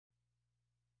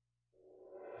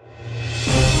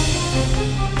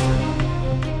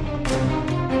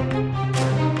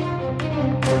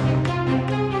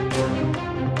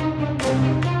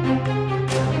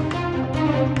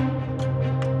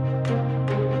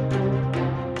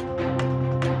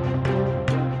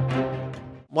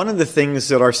One of the things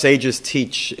that our sages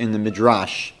teach in the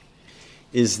Midrash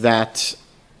is that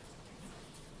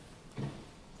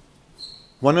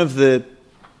one of the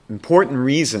important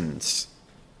reasons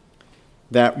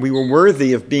that we were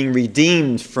worthy of being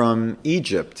redeemed from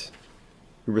Egypt,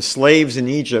 we were slaves in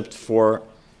Egypt for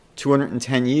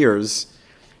 210 years,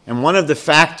 and one of the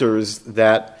factors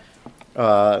that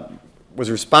was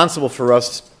responsible for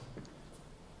us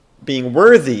being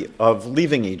worthy of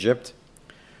leaving Egypt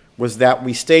was that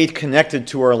we stayed connected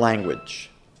to our language.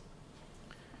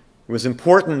 It was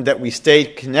important that we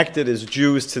stayed connected as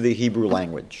Jews to the Hebrew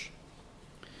language.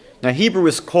 Now, Hebrew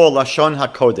is called Lashon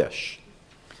HaKodesh,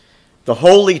 the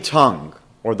holy tongue,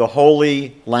 or the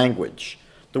holy language.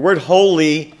 The word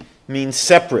holy means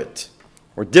separate,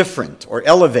 or different, or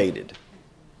elevated.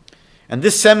 And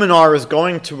this seminar is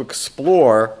going to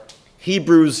explore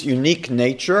Hebrew's unique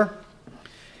nature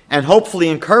and hopefully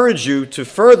encourage you to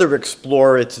further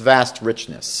explore its vast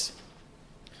richness.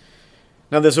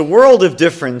 Now, there's a world of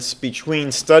difference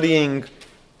between studying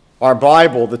our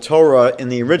Bible, the Torah, in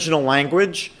the original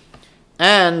language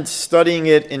and studying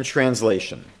it in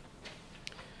translation.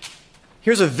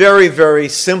 Here's a very, very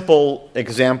simple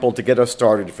example to get us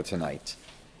started for tonight.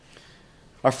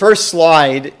 Our first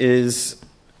slide is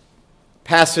a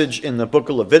passage in the book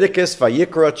of Leviticus,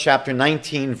 Vayikra, chapter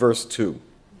 19, verse 2.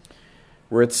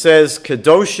 Where it says,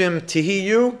 Kedoshim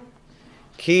tihiyu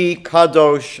ki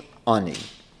kadosh ani.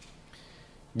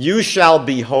 You shall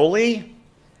be holy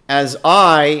as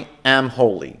I am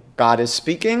holy. God is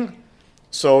speaking,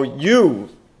 so you,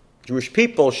 Jewish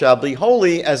people, shall be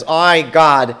holy as I,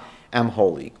 God, am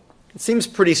holy. It seems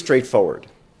pretty straightforward.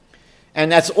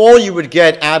 And that's all you would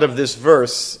get out of this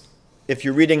verse if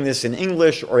you're reading this in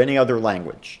English or any other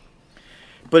language.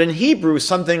 But in Hebrew,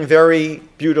 something very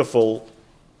beautiful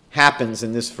happens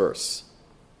in this verse.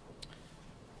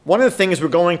 One of the things we're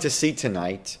going to see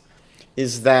tonight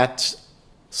is that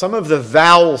some of the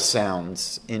vowel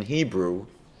sounds in Hebrew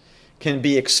can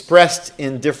be expressed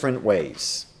in different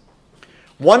ways.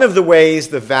 One of the ways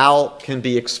the vowel can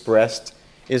be expressed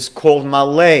is called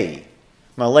malay.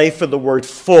 Malay for the word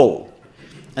full.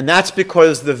 And that's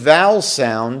because the vowel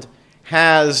sound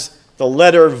has the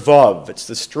letter vav. It's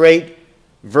the straight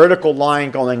vertical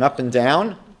line going up and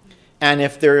down. And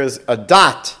if there is a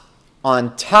dot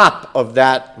on top of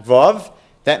that vav,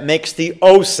 that makes the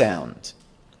O sound.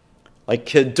 Like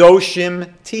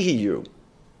kedoshim tihiyu.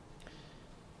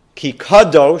 Ki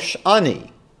kadosh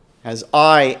ani, as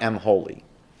I am holy.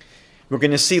 We're going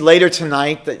to see later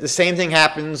tonight that the same thing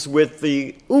happens with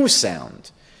the U sound.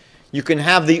 You can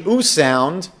have the U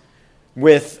sound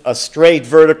with a straight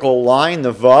vertical line,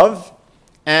 the vav,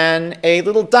 and a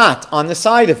little dot on the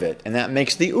side of it, and that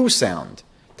makes the U sound.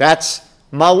 That's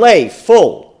malay,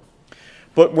 full.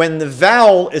 But when the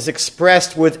vowel is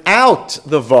expressed without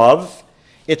the vav,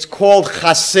 it's called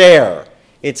chaser.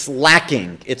 It's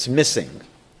lacking, it's missing.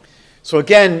 So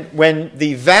again, when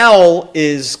the vowel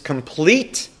is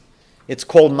complete, it's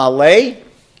called malay.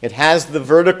 It has the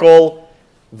vertical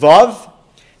vav.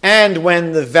 And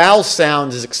when the vowel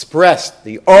sound is expressed,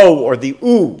 the O or the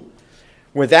U,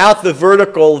 without the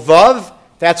vertical vav,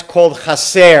 that's called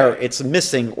chaser. It's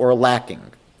missing or lacking.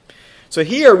 So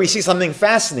here we see something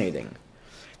fascinating,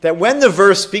 that when the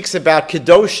verse speaks about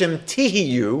kedoshim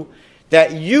tihiyu,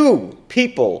 that you,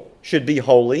 people, should be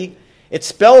holy, it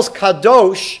spells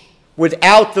kadosh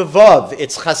without the vav.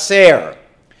 It's chaser.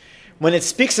 When it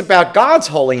speaks about God's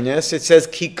holiness, it says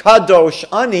ki kadosh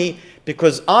ani,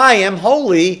 because I am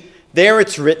holy. There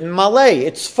it's written malay.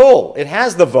 It's full. It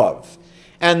has the vav.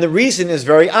 And the reason is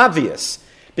very obvious,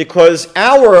 because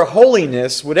our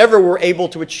holiness, whatever we're able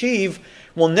to achieve,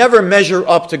 will never measure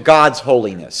up to God's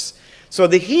holiness. So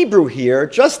the Hebrew here,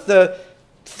 just the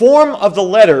form of the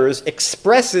letters,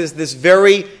 expresses this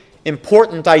very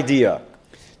important idea,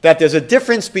 that there's a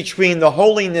difference between the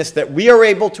holiness that we are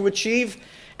able to achieve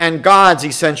and God's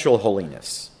essential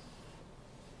holiness.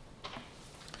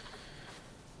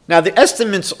 Now, the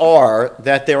estimates are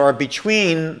that there are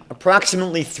between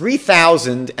approximately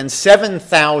 3,000 and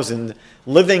 7,000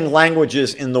 living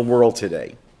languages in the world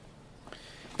today.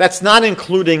 That's not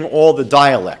including all the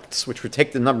dialects, which would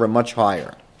take the number much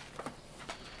higher.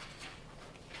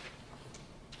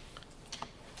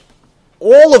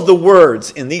 All of the words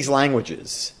in these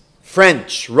languages,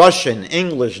 French, Russian,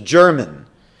 English, German,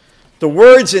 the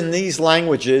words in these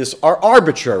languages are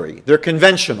arbitrary. They're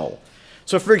conventional.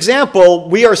 So, for example,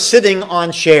 we are sitting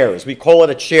on chairs. We call it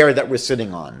a chair that we're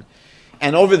sitting on.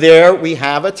 And over there we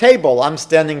have a table. I'm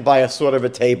standing by a sort of a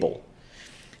table.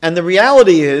 And the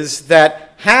reality is that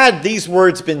had these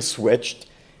words been switched,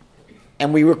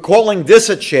 and we were calling this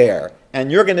a chair,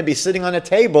 and you're going to be sitting on a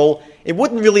table, it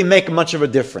wouldn't really make much of a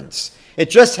difference. It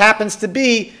just happens to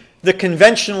be the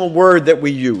conventional word that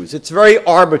we use. It's very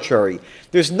arbitrary.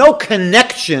 There's no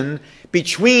connection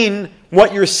between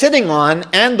what you're sitting on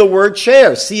and the word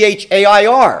chair,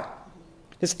 chair.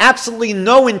 There's absolutely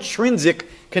no intrinsic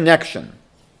connection.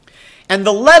 And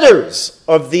the letters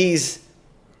of these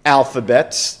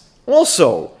alphabets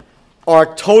also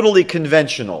are totally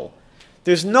conventional.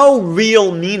 There's no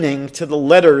real meaning to the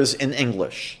letters in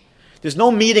English. There's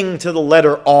no meaning to the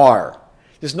letter R.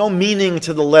 There's no meaning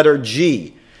to the letter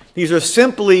G. These are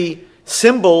simply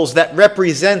symbols that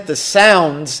represent the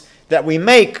sounds that we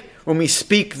make when we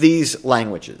speak these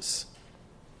languages.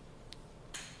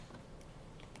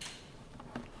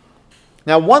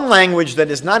 Now, one language that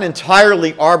is not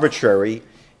entirely arbitrary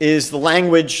is the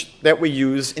language that we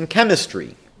use in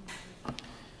chemistry.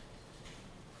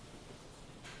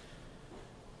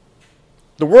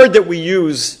 The word that we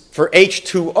use for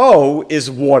H2O is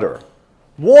water.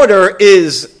 Water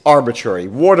is arbitrary.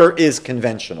 Water is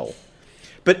conventional.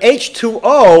 But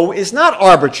H2O is not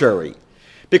arbitrary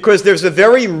because there's a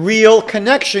very real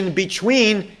connection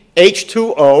between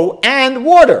H2O and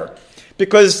water,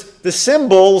 because the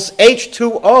symbols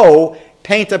H2O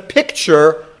paint a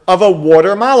picture of a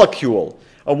water molecule.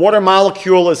 A water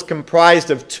molecule is comprised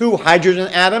of 2 hydrogen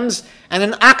atoms and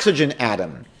an oxygen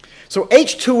atom. So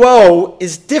H2O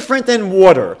is different than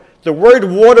water. The word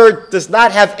water does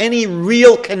not have any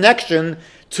real connection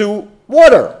to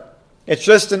water. It's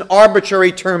just an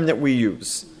arbitrary term that we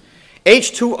use.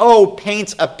 H2O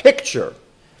paints a picture,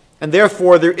 and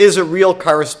therefore there is a real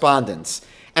correspondence.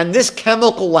 And this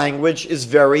chemical language is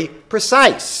very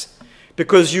precise,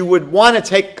 because you would want to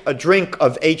take a drink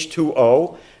of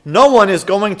H2O. No one is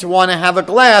going to want to have a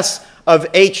glass of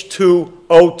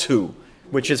H2O2,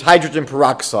 which is hydrogen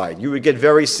peroxide. You would get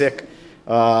very sick,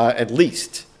 at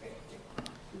least.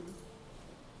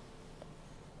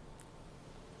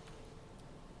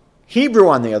 Hebrew,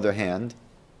 on the other hand,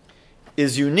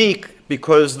 is unique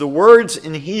because the words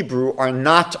in Hebrew are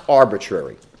not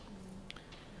arbitrary.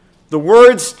 The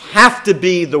words have to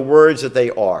be the words that they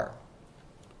are.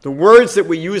 The words that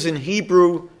we use in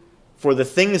Hebrew for the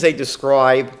things they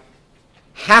describe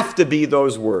have to be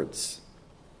those words.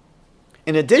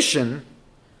 In addition,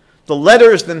 the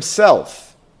letters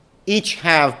themselves each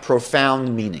have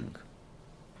profound meaning.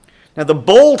 Now, the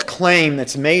bold claim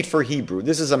that's made for Hebrew,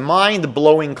 this is a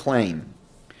mind-blowing claim,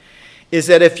 is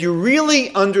that if you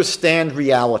really understand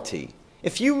reality,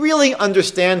 if you really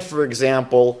understand, for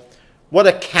example, what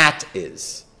a cat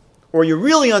is, or you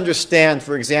really understand,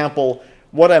 for example,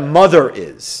 what a mother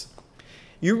is,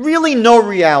 you really know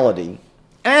reality,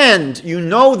 and you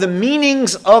know the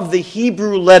meanings of the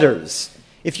Hebrew letters.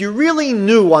 If you really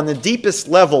knew on the deepest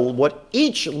level what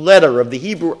each letter of the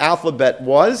Hebrew alphabet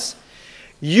was,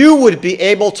 you would be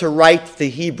able to write the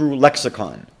Hebrew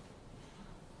lexicon.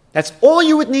 That's all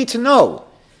you would need to know,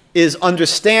 is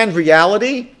understand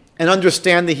reality and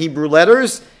understand the Hebrew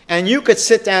letters, and you could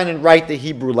sit down and write the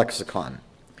Hebrew lexicon.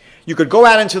 You could go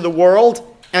out into the world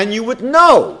and you would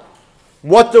know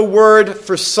what the word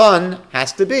for son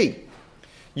has to be.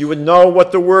 You would know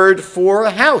what the word for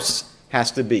a house has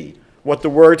to be, what the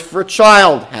word for a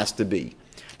child has to be.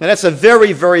 Now, that's a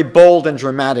very, very bold and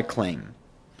dramatic claim.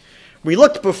 We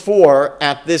looked before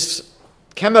at this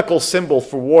chemical symbol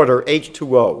for water,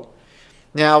 H2O.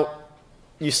 Now,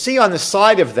 you see on the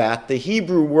side of that the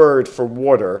Hebrew word for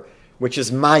water, which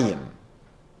is mayim.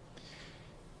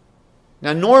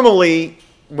 Now, normally,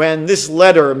 when this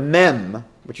letter, mem,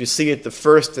 which you see at the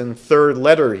first and third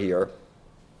letter here,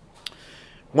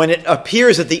 when it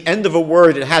appears at the end of a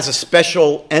word, it has a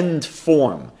special end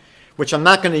form, which I'm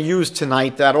not going to use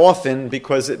tonight that often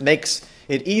because it makes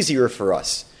it easier for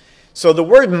us. So the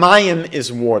word mayim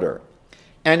is water.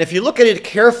 And if you look at it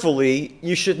carefully,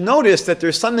 you should notice that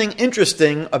there's something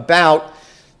interesting about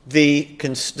the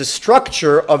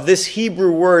structure of this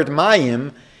Hebrew word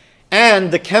mayim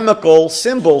and the chemical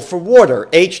symbol for water,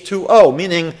 H2O,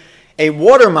 meaning a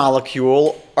water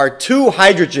molecule are 2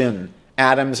 hydrogen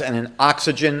atoms and an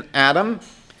oxygen atom,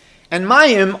 and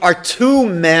mayim are 2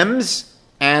 mems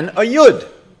and a yud.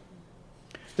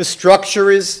 The structure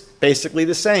is basically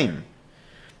the same.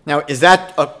 Now, is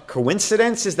that a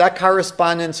coincidence? Is that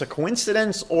correspondence a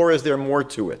coincidence, or is there more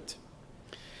to it?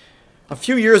 A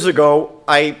few years ago,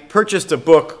 I purchased a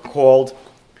book called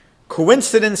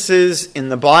Coincidences in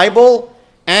the Bible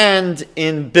and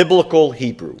in Biblical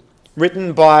Hebrew,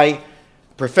 written by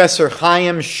Professor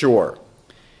Chaim Shor.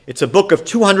 It's a book of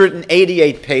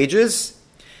 288 pages,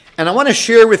 and I want to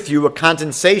share with you a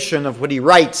condensation of what he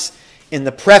writes in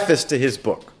the preface to his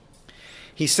book.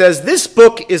 He says this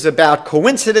book is about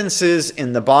coincidences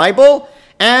in the Bible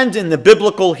and in the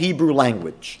biblical Hebrew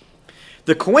language.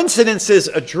 The coincidences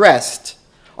addressed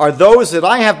are those that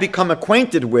I have become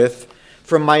acquainted with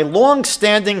from my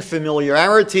long-standing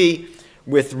familiarity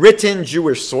with written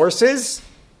Jewish sources,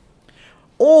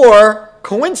 or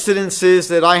coincidences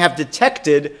that I have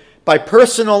detected by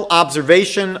personal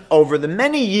observation over the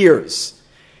many years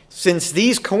since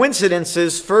these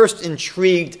coincidences first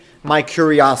intrigued my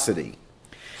curiosity.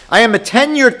 I am a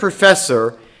tenured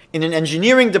professor in an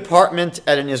engineering department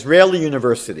at an Israeli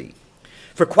university.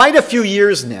 For quite a few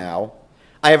years now,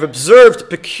 I have observed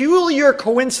peculiar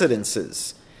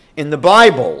coincidences in the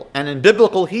Bible and in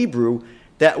biblical Hebrew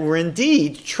that were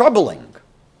indeed troubling.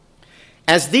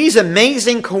 As these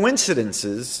amazing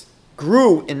coincidences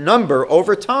grew in number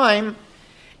over time,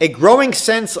 a growing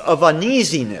sense of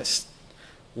uneasiness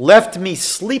left me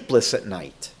sleepless at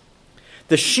night.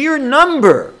 The sheer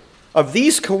number of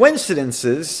these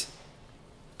coincidences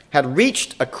had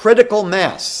reached a critical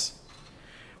mass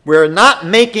where not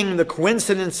making the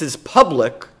coincidences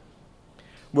public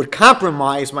would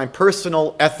compromise my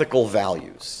personal ethical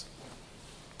values.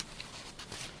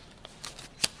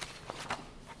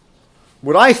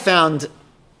 What I found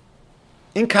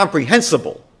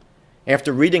incomprehensible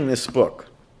after reading this book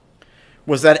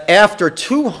was that after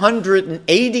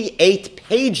 288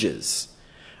 pages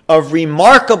of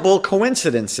remarkable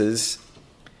coincidences,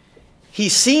 he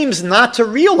seems not to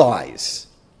realize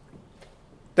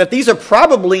that these are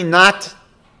probably not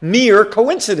mere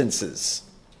coincidences.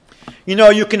 You know,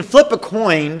 you can flip a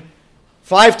coin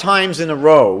 5 times in a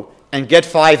row and get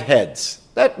 5 heads.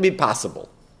 That'd be possible.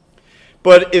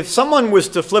 But if someone was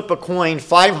to flip a coin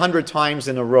 500 times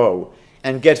in a row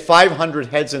and get 500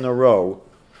 heads in a row,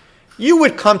 you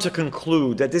would come to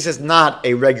conclude that this is not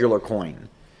a regular coin.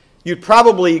 You'd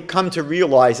probably come to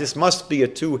realize this must be a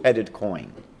 2-headed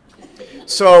coin.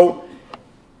 So,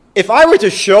 if I were to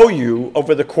show you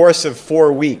over the course of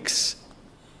 4 weeks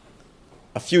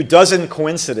a few dozen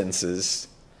coincidences,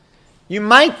 you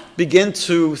might begin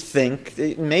to think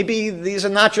that maybe these are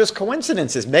not just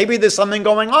coincidences. Maybe there's something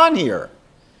going on here.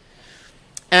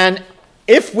 And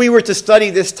if we were to study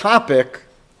this topic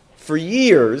for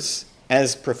years,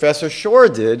 as Professor Shore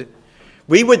did,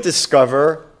 we would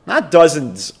discover not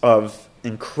dozens of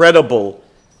incredible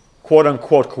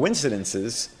quote-unquote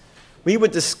coincidences, we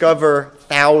would discover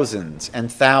thousands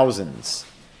and thousands.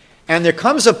 And there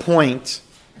comes a point,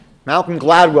 Malcolm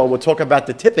Gladwell will talk about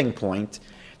the tipping point,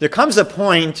 there comes a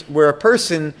point where a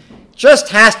person just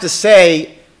has to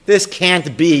say, this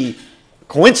can't be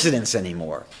coincidence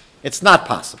anymore. It's not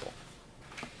possible.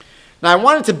 Now, I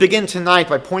wanted to begin tonight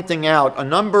by pointing out a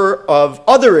number of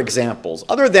other examples,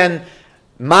 other than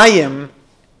mayim,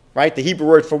 right, the Hebrew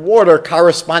word for water,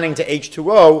 corresponding to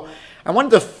H2O. I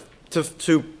wanted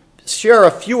to share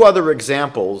a few other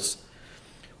examples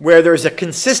where there's a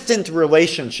consistent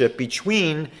relationship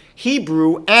between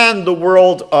Hebrew and the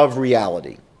world of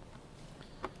reality.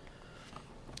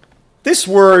 This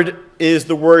word is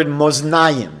the word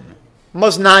moznayim.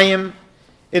 Moznayim,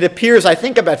 it appears, I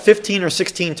think, about 15 or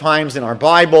 16 times in our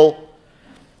Bible.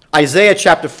 Isaiah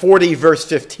chapter 40, verse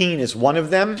 15 is one of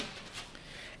them.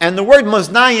 And the word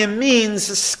moznayim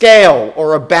means scale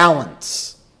or a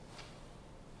balance.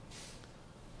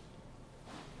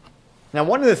 Now,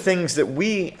 one of the things that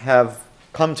we have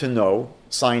come to know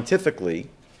scientifically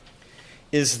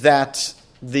is that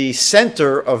the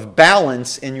center of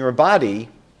balance in your body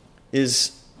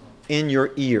is in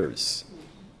your ears.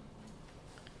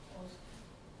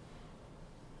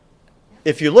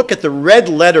 If you look at the red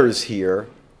letters here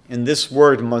in this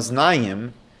word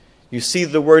moznayim, you see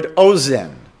the word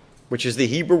ozen, which is the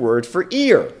Hebrew word for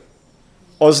ear.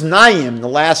 Oznayim, the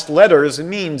last letters,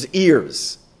 means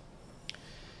ears.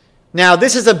 Now,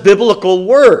 this is a biblical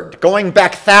word going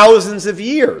back thousands of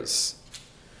years.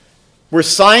 Were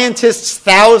scientists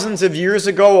thousands of years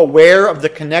ago aware of the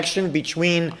connection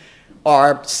between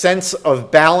our sense of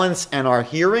balance and our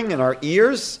hearing and our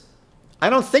ears? I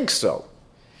don't think so.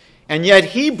 And yet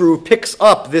Hebrew picks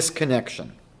up this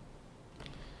connection.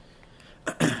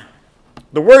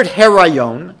 The word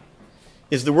herayon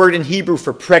is the word in Hebrew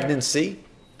for pregnancy.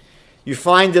 You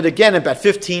find it again about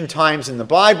 15 times in the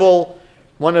Bible.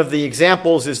 One of the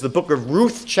examples is the book of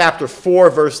Ruth, chapter 4,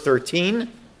 verse 13.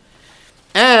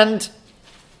 And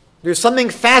there's something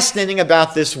fascinating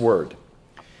about this word.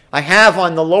 I have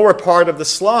on the lower part of the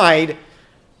slide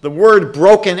the word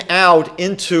broken out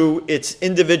into its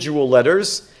individual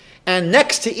letters. And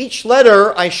next to each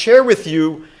letter, I share with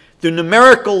you the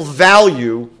numerical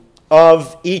value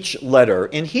of each letter.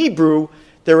 In Hebrew,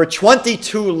 there are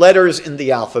 22 letters in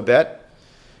the alphabet.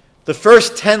 The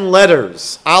first 10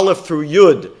 letters, Aleph through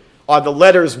Yud, are the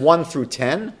letters 1 through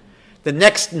 10. The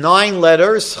next 9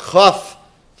 letters, Chaf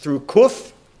through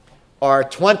Kuf, are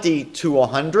 20 to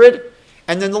 100.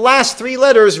 And then the last 3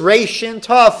 letters, Resh, Shin,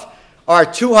 Taf, are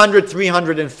 200,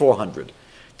 300, and 400.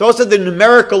 Those are the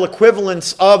numerical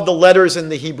equivalents of the letters in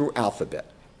the Hebrew alphabet.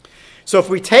 So if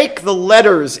we take the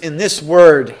letters in this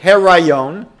word,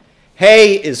 herayon,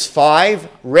 Hey is 5,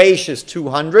 Resh is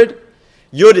 200,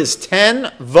 Yud is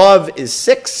 10, Vav is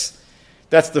 6.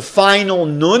 That's the final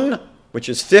Nun, which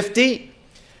is 50,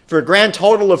 for a grand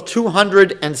total of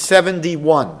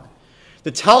 271.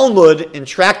 The Talmud in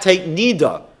Tractate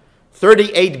Nida,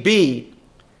 38b,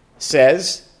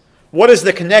 says, what is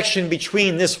the connection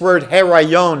between this word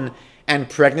herayon and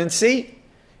pregnancy?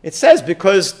 It says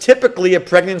because typically a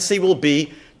pregnancy will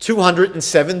be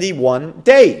 271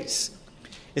 days.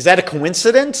 Is that a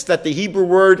coincidence that the Hebrew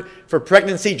word for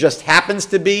pregnancy just happens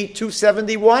to be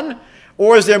 271?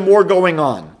 Or is there more going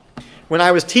on? When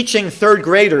I was teaching third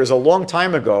graders a long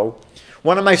time ago,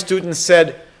 one of my students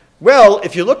said, well,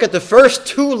 if you look at the first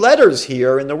 2 letters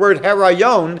here in the word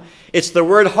herayon, it's the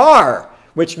word har,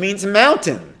 which means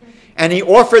mountain. And he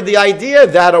offered the idea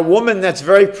that a woman that's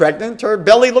very pregnant, her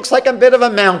belly looks like a bit of a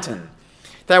mountain.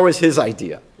 That was his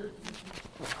idea.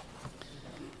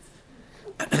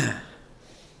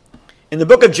 In the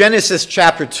book of Genesis,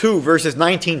 chapter 2, verses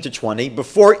 19 to 20,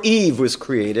 before Eve was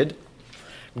created,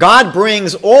 God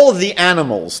brings all of the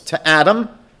animals to Adam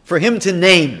for him to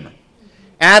name.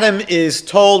 Adam is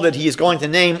told that he is going to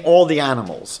name all the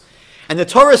animals. And the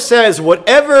Torah says,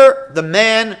 whatever the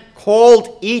man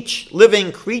called each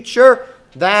living creature,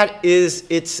 that is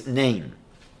its name.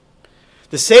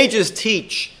 The sages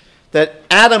teach that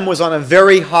Adam was on a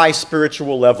very high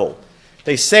spiritual level.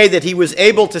 They say that he was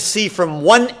able to see from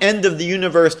one end of the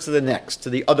universe to the next, to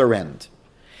the other end.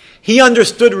 He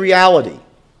understood reality.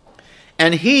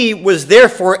 And he was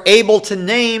therefore able to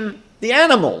name the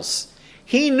animals.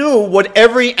 He knew what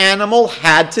every animal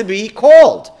had to be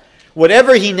called.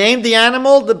 Whatever he named the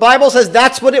animal, the Bible says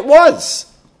that's what it was.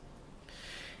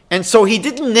 And so he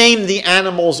didn't name the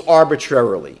animals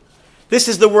arbitrarily. This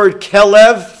is the word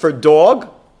kelev for dog.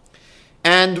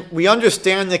 And we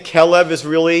understand that kelev is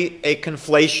really a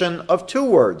conflation of 2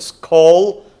 words,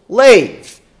 kol,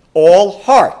 lev, all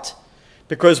heart.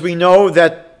 Because we know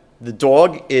that the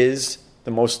dog is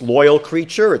the most loyal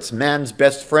creature. It's man's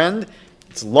best friend.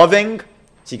 It's loving.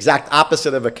 It's the exact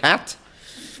opposite of a cat,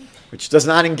 which does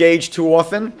not engage too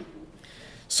often.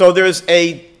 So there's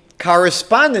a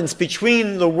correspondence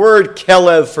between the word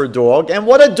kelev for dog and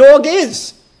what a dog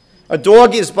is. A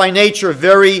dog is by nature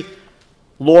very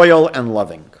loyal and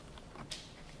loving.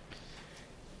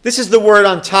 This is the word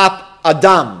on top,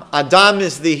 Adam. Adam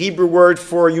is the Hebrew word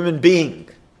for human being.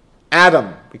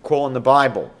 Adam, we call in the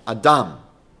Bible, Adam.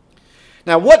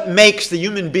 Now, what makes the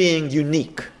human being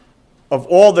unique of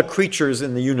all the creatures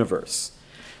in the universe?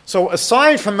 So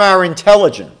aside from our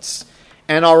intelligence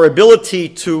and our ability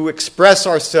to express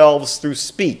ourselves through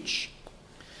speech,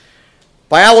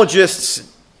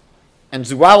 biologists and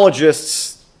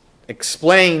zoologists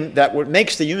explain that what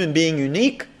makes the human being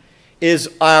unique is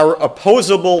our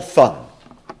opposable thumb.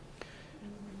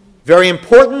 Very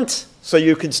important, so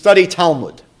you can study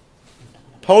Talmud.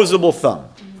 Opposable thumb.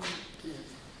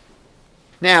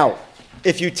 Now,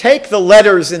 if you take the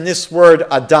letters in this word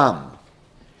Adam,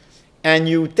 and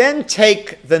you then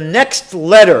take the next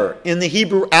letter in the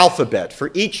Hebrew alphabet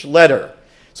for each letter,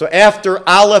 so after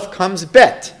Aleph comes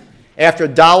Bet, after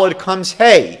Daled comes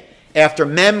Hey, after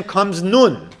Mem comes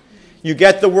Nun, you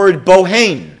get the word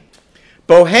Bohain.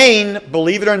 Bohain,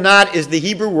 believe it or not, is the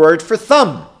Hebrew word for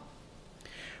thumb.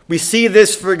 We see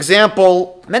this, for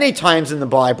example, many times in the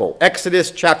Bible.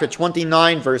 Exodus chapter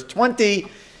 29, verse 20.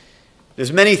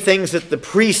 There's many things that the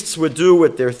priests would do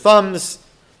with their thumbs.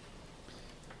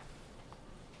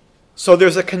 So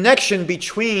there's a connection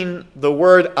between the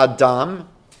word Adam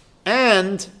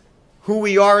and who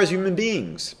we are as human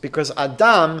beings, because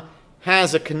Adam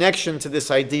has a connection to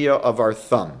this idea of our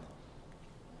thumb.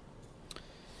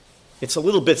 It's a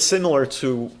little bit similar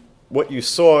to what you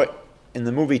saw in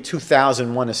the movie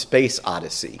 2001: A Space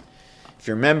Odyssey. If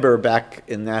you remember back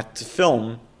in that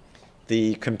film,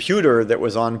 the computer that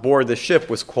was on board the ship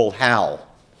was called HAL.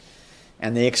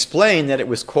 And they explained that it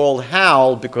was called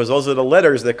HAL because those are the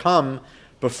letters that come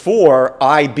before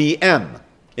IBM,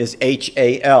 is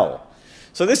HAL.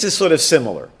 So this is sort of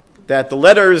similar, that the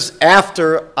letters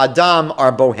after Adam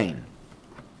are Bohain.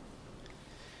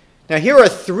 Now here are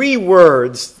 3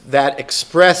 words that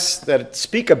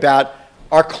speak about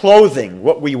our clothing,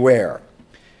 what we wear.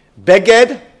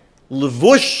 Beged,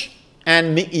 levush,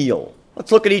 and me'il.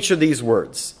 Let's look at each of these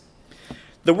words.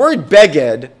 The word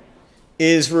beged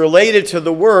is related to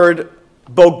the word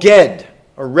boged,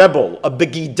 a rebel. A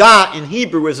begidah in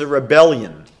Hebrew is a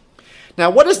rebellion. Now,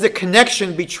 what is the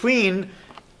connection between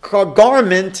a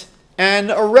garment and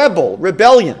a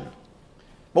rebellion?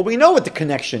 Well, we know what the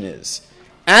connection is.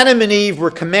 Adam and Eve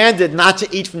were commanded not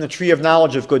to eat from the tree of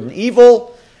knowledge of good and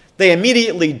evil. They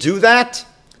immediately do that.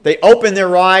 They open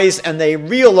their eyes and they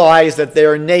realize that they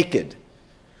are naked.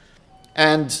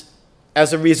 And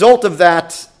as a result of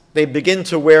that, they begin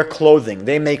to wear clothing.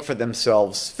 They make for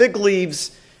themselves fig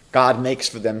leaves. God makes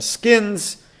for them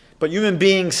skins. But human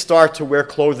beings start to wear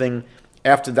clothing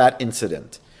after that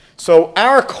incident. So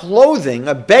our clothing,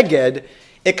 a beged,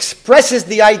 expresses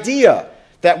the idea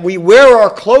that we wear our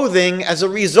clothing as a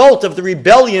result of the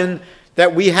rebellion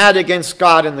that we had against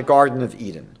God in the Garden of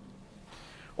Eden.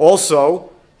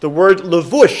 Also, the word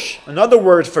levush, another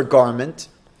word for garment,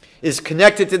 is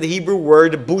connected to the Hebrew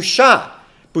word busha.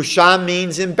 Busha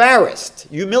means embarrassed,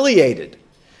 humiliated,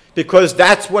 because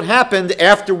that's what happened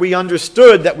after we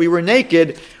understood that we were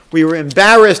naked. We were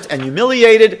embarrassed and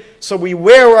humiliated, so we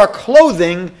wear our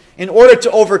clothing in order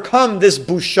to overcome this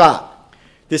busha,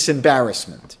 this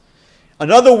embarrassment.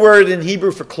 Another word in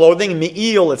Hebrew for clothing,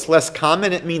 me'il, it's less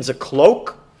common, it means a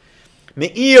cloak.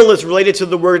 Me'il is related to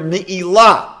the word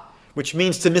me'ilah, which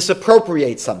means to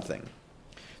misappropriate something.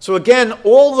 So again,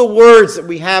 all the words that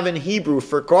we have in Hebrew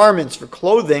for garments, for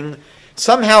clothing,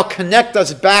 somehow connect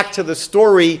us back to the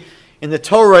story in the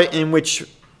Torah in which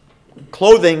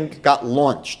clothing got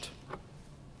launched.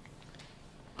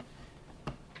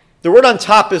 The word on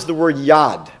top is the word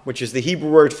yad, which is the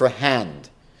Hebrew word for hand.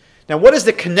 Now, what is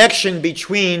the connection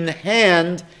between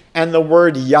hand and the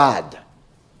word yad?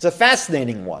 It's a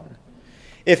fascinating one.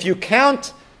 If you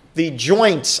count the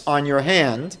joints on your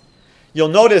hand, you'll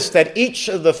notice that each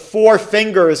of the 4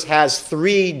 fingers has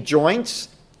 3 joints.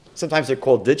 Sometimes they're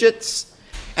called digits.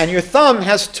 And your thumb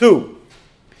has 2.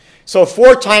 So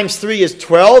 4 times 3 is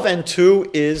 12, and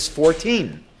 2 is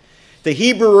 14. The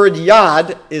Hebrew word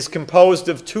yad is composed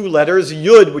of 2 letters,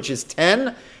 yud, which is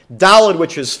 10, daled,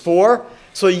 which is 4.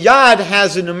 So yad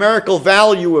has a numerical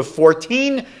value of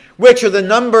 14, which are the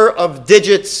number of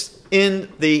digits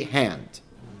in the hand.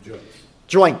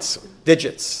 Joints,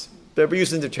 digits. They're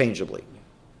used interchangeably.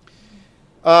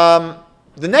 The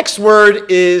next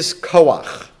word is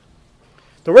koach.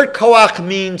 The word koach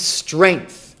means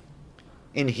strength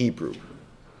in Hebrew.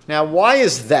 Now, why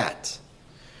is that?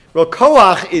 Well,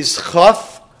 koach is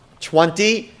chaf,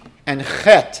 20, and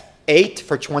chet, 8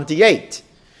 for 28.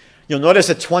 You'll notice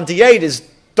that 28 is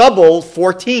double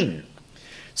 14.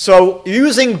 So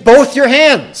using both your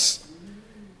hands,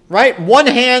 right? One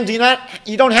hand,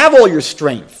 you don't have all your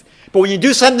strength. But when you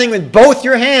do something with both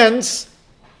your hands,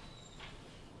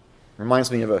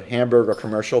 reminds me of a hamburger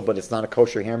commercial, but it's not a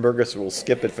kosher hamburger, so we'll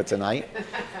skip it for tonight.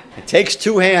 It takes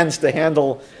 2 hands to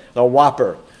handle a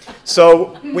Whopper.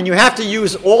 So when you have to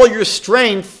use all your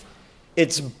strength,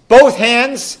 it's both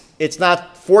hands. It's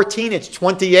not 14, it's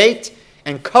 28.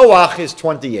 And koach is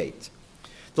 28.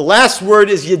 The last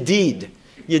word is yedid.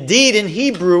 Yedid in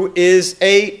Hebrew is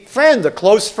a friend, a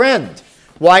close friend.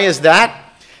 Why is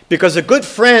that? Because the good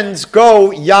friends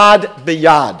go yad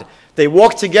b'yad. They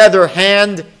walk together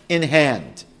hand in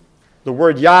hand. The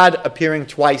word yad appearing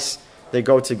twice, they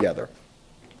go together.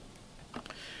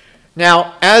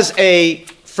 Now, as a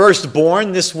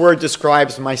firstborn, this word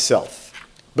describes myself.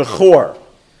 Bechor.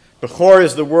 Bechor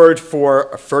is the word for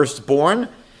a firstborn.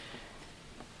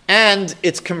 And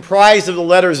it's comprised of the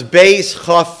letters Beis,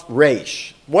 Chaf,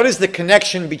 Reish. What is the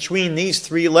connection between these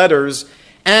 3 letters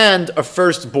and a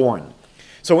firstborn?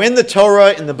 So in the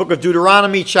Torah, in the book of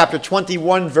Deuteronomy, chapter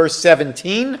 21, verse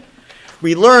 17,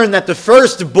 we learn that the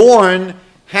firstborn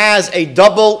has a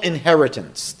double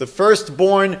inheritance. The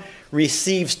firstborn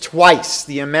receives twice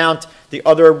the amount the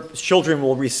other children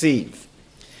will receive.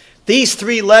 These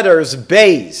 3 letters,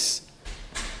 Beis.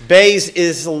 Beis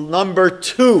is number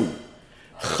 2.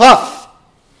 Chaf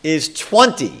is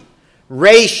 20.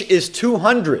 Reish is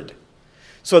 200.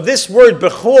 So this word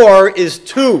Bechor is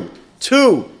 2,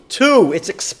 2, 2. It's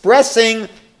expressing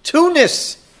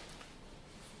two-ness.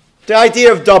 The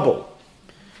idea of double.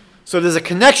 So there's a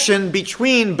connection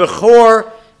between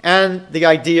Bechor and the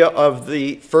idea of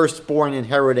the firstborn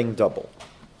inheriting double.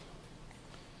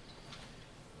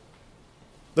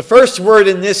 The first word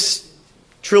in this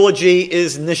trilogy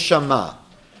is neshama.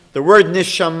 The word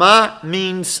neshama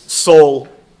means soul.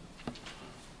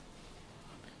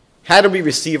 How do we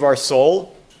receive our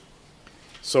soul?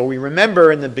 So we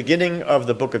remember in the beginning of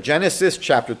the book of Genesis,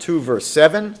 chapter 2, verse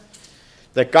 7,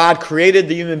 that God created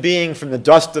the human being from the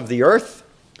dust of the earth.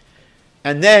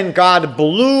 And then God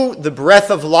blew the breath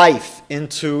of life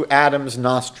into Adam's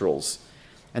nostrils.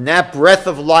 And that breath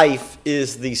of life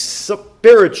is the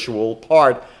spiritual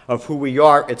part of who we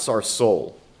are. It's our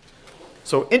soul.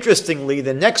 So interestingly,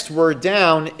 the next word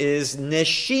down is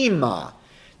neshima.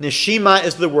 Neshima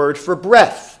is the word for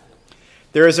breath.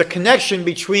 There is a connection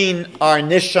between our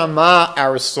neshama,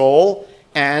 our soul,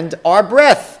 and our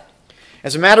breath.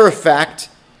 As a matter of fact,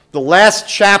 the last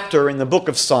chapter in the book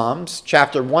of Psalms,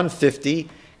 chapter 150,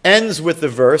 ends with the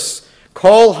verse,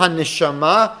 Kol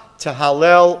haneshama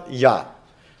tehalel yah.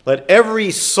 Let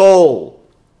every soul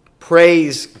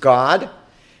praise God.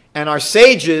 And our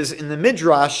sages in the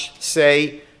Midrash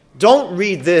say, don't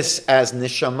read this as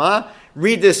neshama,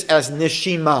 read this as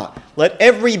neshima. Let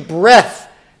every breath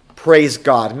praise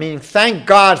God, meaning thank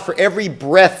God for every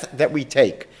breath that we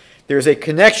take. There's a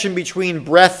connection between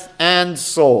breath and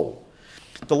soul.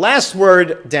 The last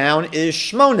word down is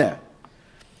shmona.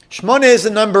 Shmona is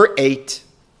the number 8.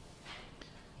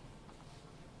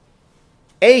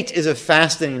 8 is a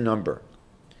fascinating number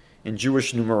in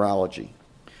Jewish numerology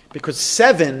because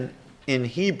 7 in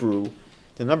Hebrew,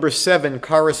 the number 7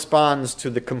 corresponds to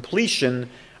the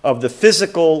completion of the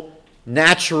physical,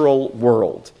 natural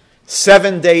world.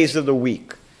 7 days of the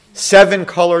week, 7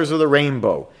 colors of the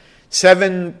rainbow,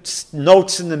 7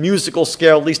 notes in the musical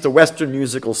scale, at least the Western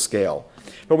musical scale.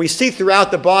 But we see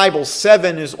throughout the Bible,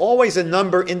 7 is always a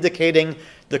number indicating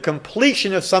the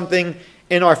completion of something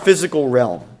in our physical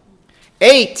realm.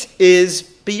 8 is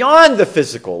beyond the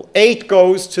physical. 8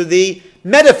 goes to the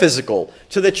metaphysical,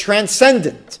 to the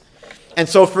transcendent. And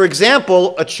so, for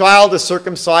example, a child is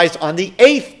circumcised on the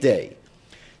 8th day.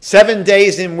 7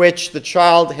 days in which the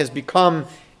child has become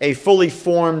a fully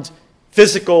formed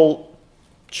physical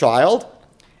child.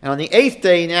 And on the 8th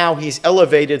day now he's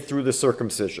elevated through the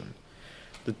circumcision.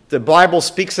 The Bible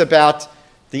speaks about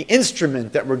the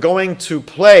instrument that we're going to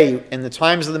play in the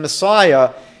times of the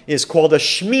Messiah is called a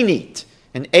shminit,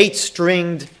 an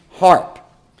 8-stringed harp.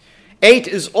 8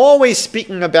 is always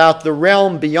speaking about the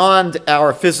realm beyond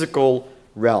our physical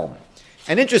realm.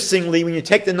 And interestingly, when you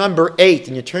take the number 8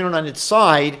 and you turn it on its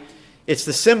side, it's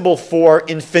the symbol for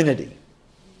infinity.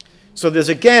 So there's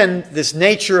again this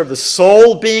nature of the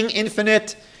soul being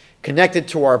infinite, connected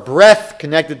to our breath,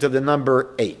 connected to the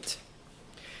number 8.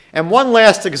 And one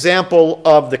last example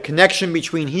of the connection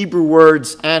between Hebrew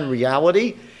words and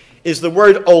reality is the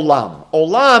word olam.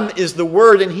 Olam is the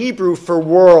word in Hebrew for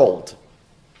world.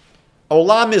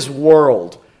 Olam is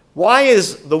world. Why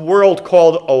is the world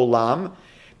called olam?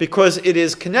 Because it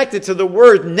is connected to the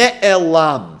word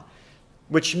ne'elam,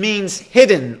 which means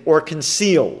hidden or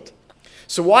concealed.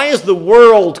 So why is the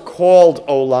world called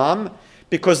olam?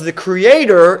 Because the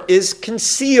Creator is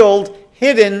concealed,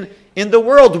 hidden in the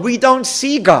world. We don't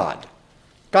see God.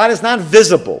 God is not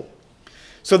visible.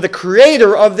 So the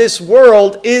Creator of this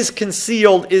world is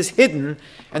concealed, is hidden,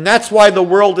 and that's why the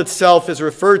world itself is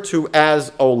referred to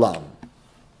as olam.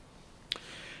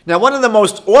 Now, one of the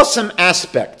most awesome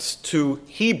aspects to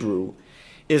Hebrew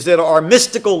is that our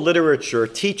mystical literature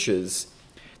teaches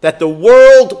that the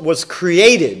world was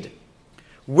created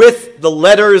with the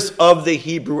letters of the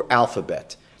Hebrew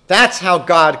alphabet. That's how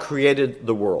God created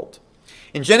the world.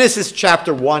 In Genesis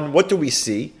chapter 1, what do we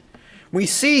see? We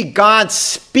see God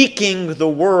speaking the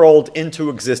world into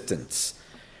existence.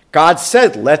 God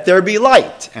said, "Let there be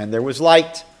light," and there was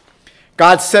light.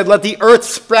 God said, "Let the earth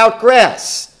sprout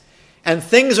grass." And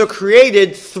things are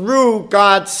created through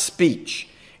God's speech.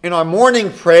 In our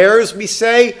morning prayers, we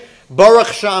say, Baruch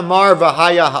Sha'amar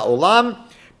V'haya Ha'olam,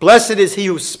 blessed is he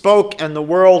who spoke and the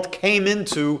world came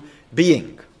into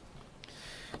being.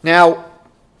 Now,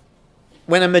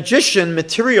 when a magician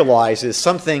materializes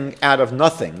something out of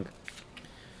nothing,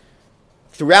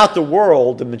 throughout the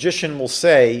world, the magician will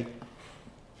say,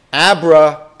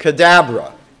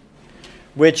 abracadabra,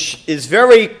 which is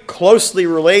very closely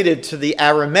related to the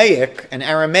Aramaic, and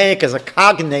Aramaic is a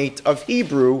cognate of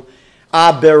Hebrew,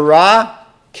 abera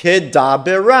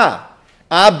kedabera.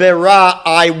 Abera,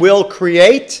 I will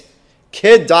create,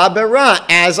 kedabera,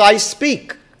 as I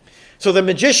speak. So the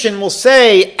magician will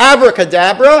say,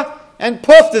 abracadabra, and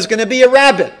poof, there's going to be a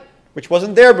rabbit, which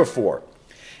wasn't there before.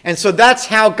 And so that's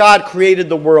how God created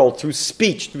the world, through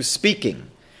speech, through speaking.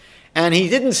 And he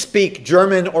didn't speak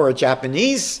German or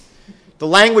Japanese. The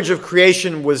language of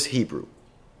creation was Hebrew.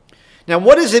 Now,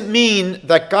 what does it mean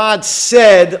that God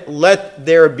said, let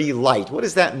there be light? What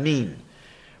does that mean?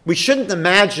 We shouldn't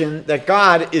imagine that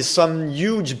God is some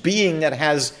huge being that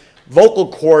has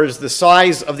vocal cords the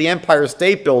size of the Empire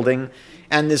State Building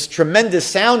and this tremendous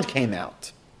sound came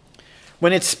out.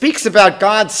 When it speaks about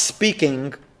God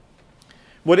speaking,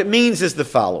 what it means is the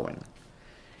following.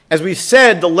 As we've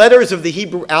said, the letters of the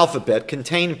Hebrew alphabet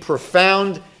contain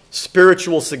profound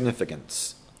spiritual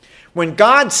significance. When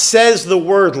God says the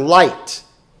word light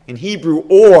in Hebrew,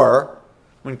 or,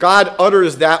 when God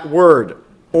utters that word,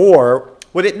 or,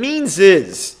 what it means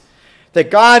is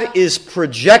that God is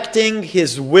projecting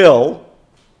his will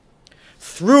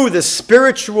through the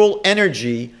spiritual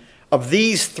energy of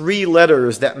these three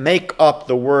letters that make up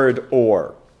the word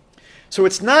or. So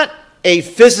it's not a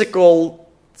physical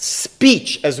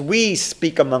speech as we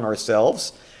speak among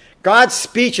ourselves. God's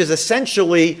speech is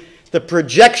essentially the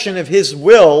projection of his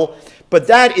will, but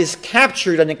that is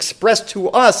captured and expressed to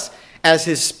us as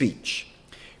his speech.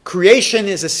 Creation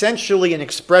is essentially an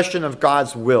expression of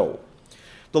God's will.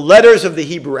 The letters of the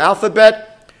Hebrew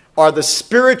alphabet are the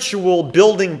spiritual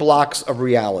building blocks of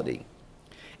reality.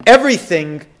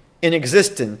 Everything in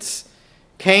existence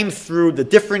came through the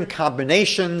different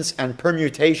combinations and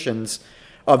permutations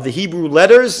of the Hebrew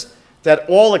letters that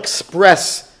all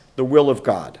express the will of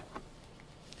God.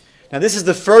 Now, this is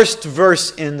the first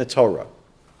verse in the Torah.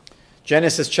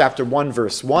 Genesis chapter 1,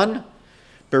 verse 1.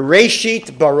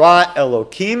 Bereshit bara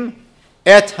Elokim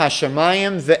et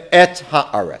hashamayim ve'et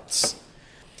haaretz.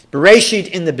 Bereshit,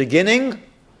 in the beginning.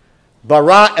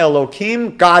 Bara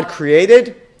Elokim, God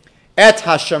created. Et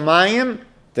hashamayim,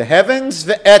 the heavens,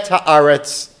 ve'et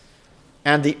haaretz,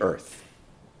 and the earth.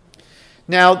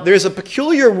 Now, there's a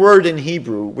peculiar word in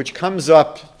Hebrew which comes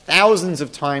up thousands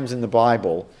of times in the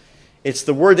Bible. It's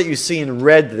the word that you see in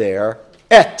red there,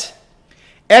 et.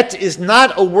 Et is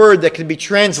not a word that can be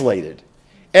translated.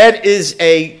 Et is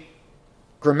a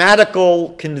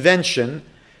grammatical convention.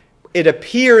 It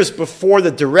appears before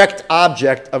the direct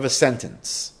object of a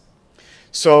sentence.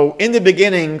 So, in the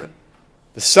beginning,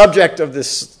 the subject of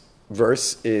this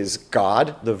verse is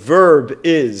God. The verb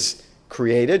is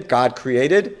created. God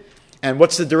created. And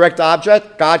what's the direct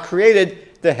object? God created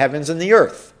the heavens and the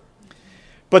earth.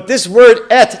 But this word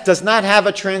et does not have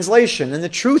a translation. And the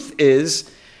truth is,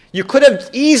 you could have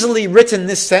easily written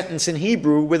this sentence in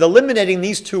Hebrew with eliminating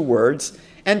these two words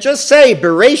and just say,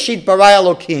 Bereshit bara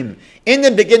Elokim. In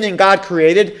the beginning God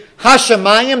created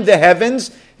Hashamayim, the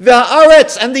heavens,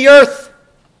 Ve'aretz, and the earth.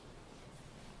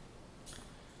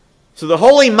 So the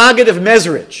holy Maggid of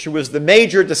Mezrich, who was the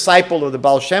major disciple of the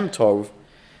Baal Shem Tov,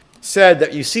 said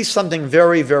that you see something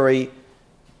very, very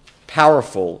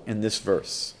powerful in this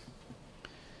verse.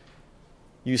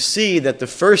 You see that the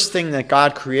first thing that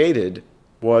God created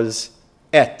was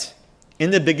et.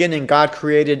 In the beginning, God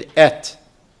created et,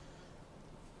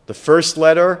 the first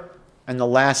letter and the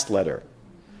last letter.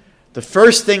 The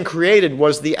first thing created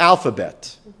was the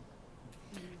alphabet.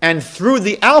 And through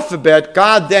the alphabet,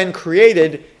 God then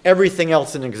created everything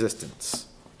else in existence.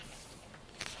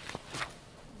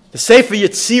 The Sefer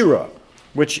Yetzirah,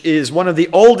 which is one of the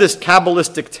oldest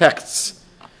Kabbalistic texts,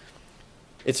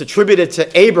 it's attributed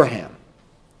to Abraham,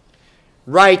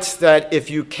 writes that if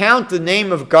you count the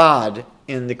name of God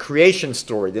in the creation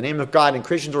story, the name of God in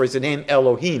creation story is the name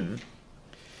Elohim,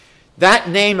 that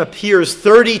name appears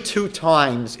 32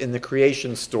 times in the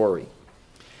creation story.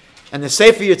 And the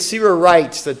Sefer Yetzirah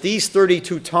writes that these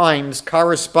 32 times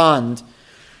correspond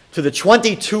to the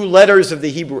 22 letters of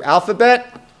the Hebrew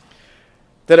alphabet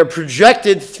that are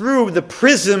projected through the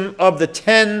prism of the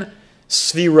 10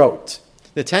 sfirot.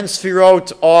 The 10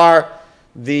 sfirot are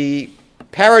the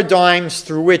paradigms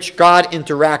through which God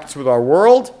interacts with our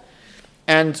world,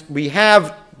 and we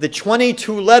have the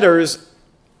 22 letters,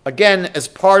 again, as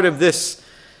part of this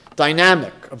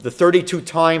dynamic of the 32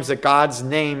 times that God's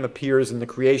name appears in the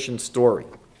creation story.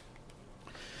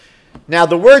 Now,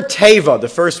 the word teva, the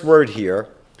first word here,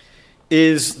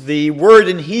 is the word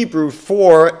in Hebrew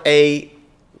for a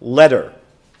letter.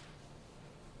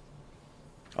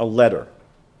 A letter.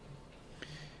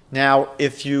 Now,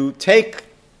 if you take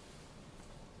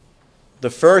the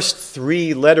first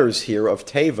three letters here of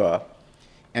teva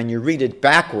and you read it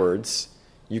backwards,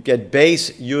 you get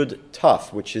Beis Yud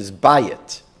Taf, which is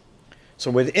bayit. So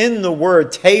within the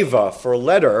word teva for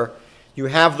letter, you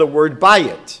have the word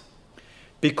bayit,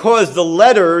 because the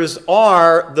letters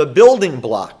are the building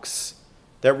blocks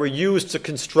that were used to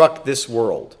construct this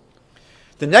world.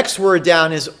 The next word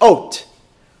down is ot.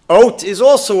 Ot is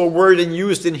also a word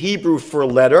used in Hebrew for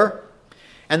letter,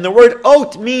 and the word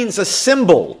ot means a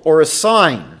symbol or a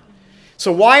sign.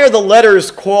 So why are the letters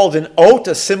called an ot,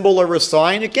 a symbol or a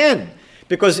sign? Again,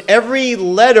 because every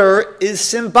letter is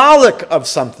symbolic of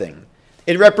something.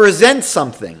 It represents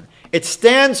something. It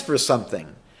stands for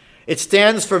something. It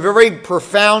stands for very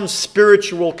profound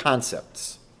spiritual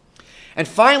concepts. And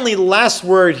finally, the last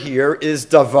word here is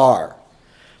davar.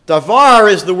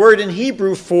 Davar is the word in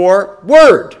Hebrew for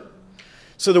word.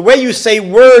 So the way you say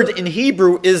word in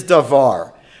Hebrew is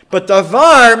davar. But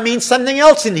davar means something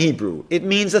else in Hebrew. It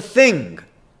means a thing.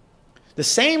 The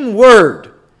same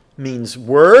word means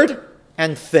word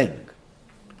and thing.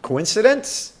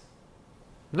 Coincidence?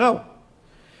 No.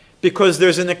 Because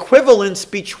there's an equivalence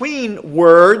between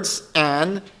words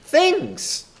and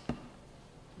things.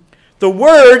 The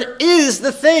word is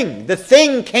the thing. The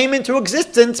thing came into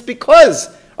existence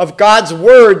because of God's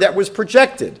word that was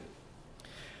projected.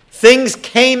 Things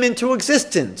came into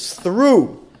existence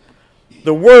through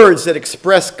the words that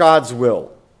express God's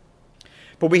will.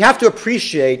 But we have to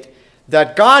appreciate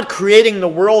that God creating the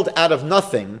world out of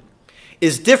nothing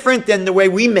is different than the way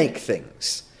we make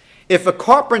things. If a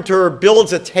carpenter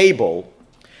builds a table,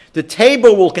 the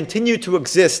table will continue to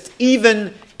exist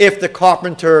even if the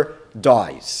carpenter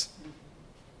dies.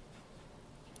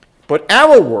 But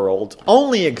our world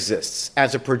only exists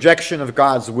as a projection of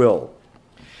God's will.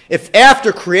 If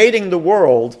after creating the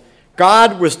world,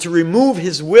 God was to remove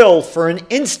his will for an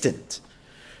instant,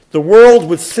 the world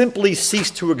would simply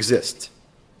cease to exist.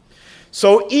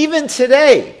 So even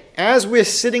today, as we're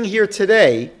sitting here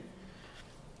today,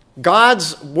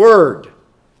 God's word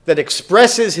that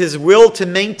expresses his will to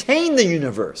maintain the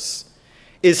universe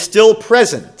is still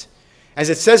present. As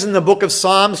it says in the book of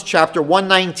Psalms, chapter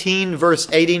 119, verse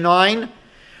 89,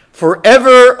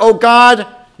 "Forever, O God,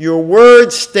 your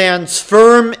word stands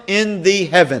firm in the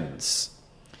heavens."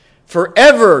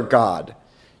 Forever, God,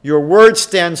 your word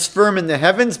stands firm in the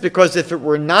heavens, because if it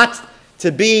were not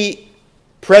to be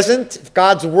present, if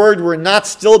God's word were not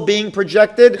still being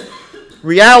projected,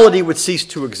 reality would cease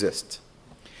to exist.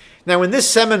 Now, in this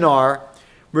seminar,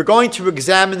 we're going to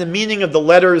examine the meaning of the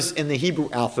letters in the Hebrew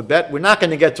alphabet. We're not going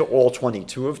to get to all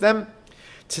 22 of them.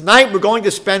 Tonight, we're going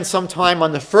to spend some time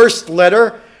on the first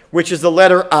letter, which is the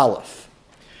letter Aleph.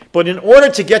 But in order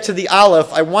to get to the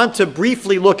Aleph, I want to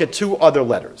briefly look at two other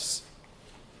letters.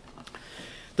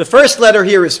 The first letter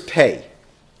here is Pei.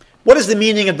 What is the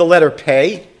meaning of the letter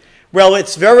Pei? Well,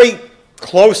 it's very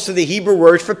close to the Hebrew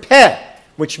word for peh,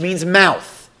 which means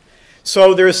mouth.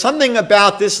 So there is something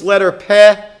about this letter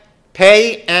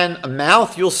Pei and a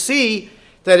mouth. You'll see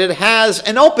that it has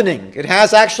an opening. It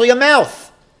has actually a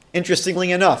mouth,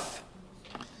 interestingly enough.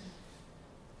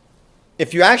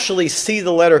 If you actually see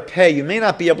the letter Pei, you may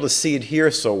not be able to see it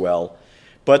here so well,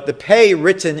 but the Pei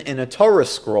written in a Torah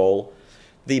scroll,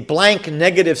 the blank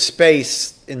negative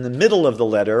space in the middle of the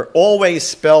letter always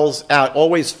spells out,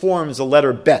 always forms the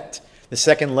letter Bet, the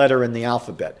second letter in the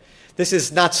alphabet. This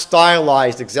is not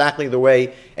stylized exactly the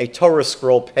way a Torah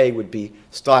scroll Pei would be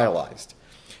stylized.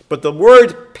 But the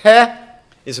word Peh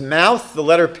is mouth. The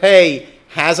letter Pei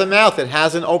has a mouth. It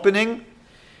has an opening.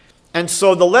 And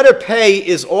so the letter Pei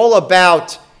is all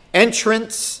about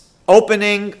entrance,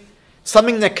 opening,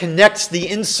 something that connects the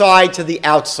inside to the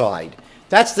outside.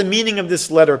 That's the meaning of this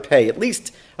letter Pei, at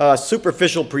least a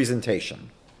superficial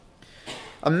presentation.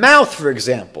 A mouth, for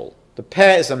example, the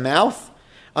Peh is a mouth.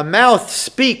 A mouth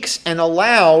speaks and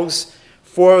allows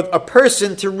for a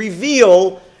person to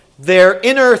reveal their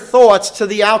inner thoughts to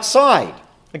the outside.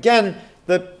 Again,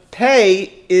 the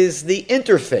Pei is the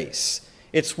interface.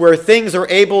 It's where things are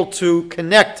able to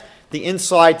connect the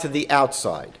inside to the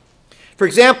outside. For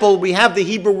example, we have the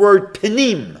Hebrew word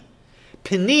panim.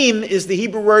 Panim is the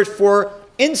Hebrew word for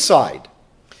inside.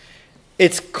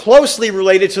 It's closely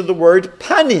related to the word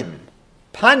panim.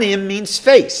 Panim means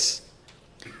face.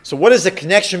 So what is the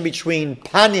connection between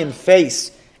panim,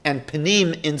 face, and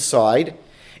panim, inside?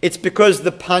 It's because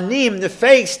the panim, the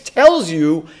face, tells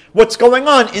you what's going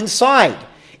on inside.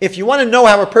 If you want to know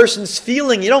how a person's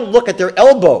feeling, you don't look at their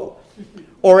elbow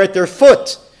or at their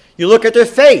foot. You look at their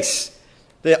face.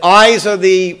 The eyes are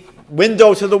the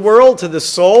window to the world, to the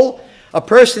soul. A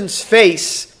person's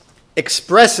face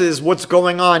expresses what's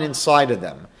going on inside of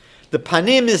them. The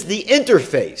panim is the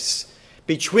interface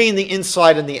between the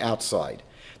inside and the outside.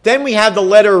 Then we have the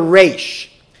letter Resh.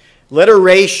 Letter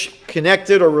Resh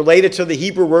connected or related to the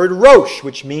Hebrew word Rosh,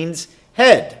 which means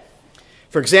head.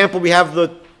 For example, we have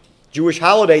the Jewish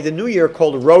holiday, the New Year,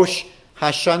 called Rosh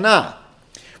Hashanah,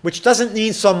 which doesn't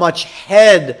mean so much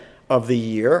head of the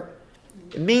year.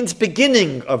 It means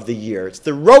beginning of the year. It's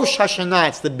the Rosh Hashanah.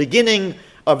 It's the beginning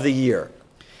of the year.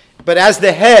 But as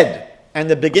the head and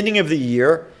the beginning of the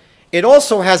year, it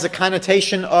also has a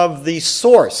connotation of the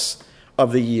source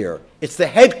of the year. It's the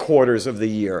headquarters of the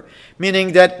year,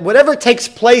 meaning that whatever takes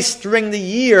place during the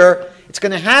year, it's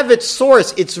going to have its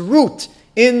source, its root,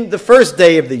 in the first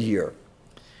day of the year.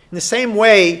 In the same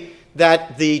way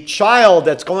that the child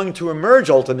that's going to emerge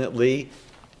ultimately,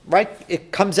 right,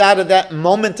 it comes out of that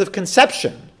moment of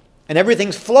conception, and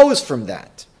everything flows from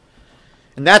that.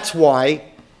 And that's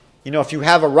why, if you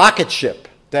have a rocket ship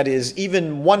that is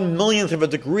even 1/1,000,000th of a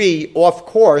degree off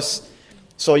course.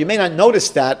 So you may not notice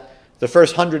that the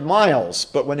first 100 miles,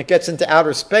 but when it gets into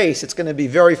outer space, it's going to be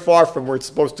very far from where it's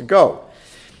supposed to go.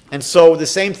 And so the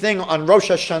same thing on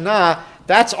Rosh Hashanah,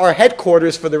 that's our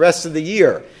headquarters for the rest of the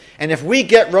year. And if we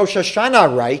get Rosh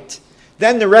Hashanah right,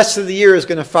 then the rest of the year is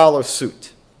going to follow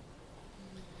suit.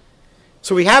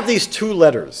 So we have these two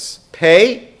letters,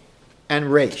 Pei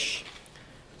and Resh.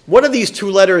 What do these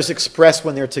two letters express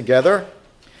when they're together?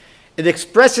 It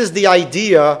expresses the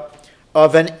idea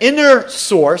of an inner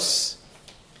source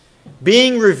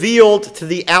being revealed to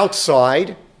the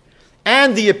outside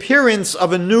and the appearance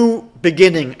of a new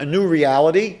beginning, a new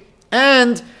reality,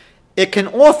 and it can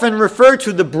often refer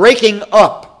to the breaking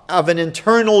up of an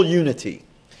internal unity.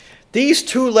 These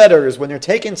two letters, when they're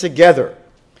taken together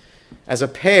as a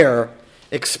pair,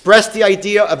 express the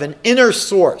idea of an inner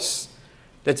source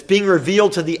that's being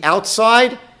revealed to the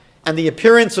outside and the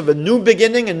appearance of a new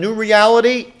beginning, a new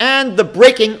reality, and the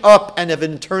breaking up and of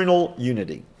internal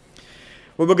unity.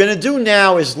 What we're going to do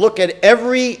now is look at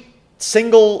every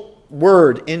single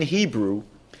word in Hebrew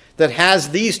that has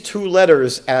these two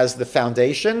letters as the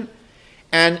foundation.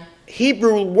 And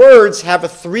Hebrew words have a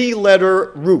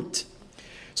 3-letter root.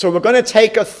 So we're going to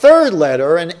take a third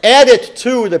letter and add it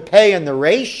to the Pei and the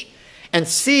Resh and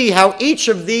see how each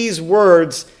of these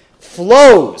words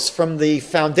flows from the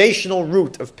foundational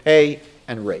root of Pei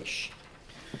and Resh.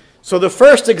 So the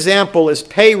first example is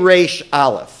Pei Resh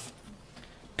Aleph.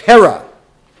 Pera.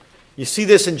 You see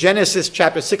this in Genesis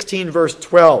chapter 16, verse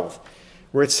 12,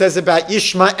 where it says about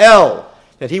Ishmael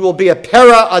that he will be a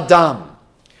Pera Adam.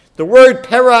 The word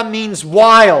Pera means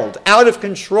wild, out of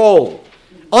control,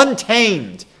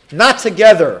 untamed, not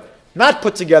together, not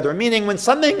put together, meaning when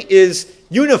something is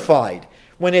unified,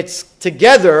 when it's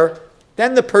together,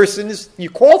 then the person is, you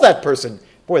call that person,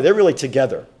 boy, they're really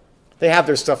together. They have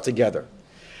their stuff together.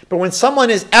 But when someone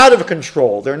is out of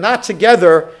control, they're not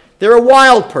together, they're a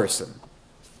wild person.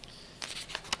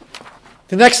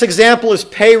 The next example is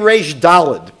Pei Resh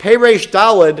Daled. Pei Resh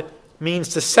Daled means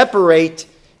to separate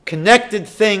connected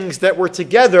things that were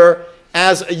together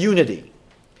as a unity.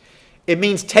 It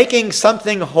means taking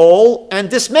something whole and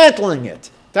dismantling it.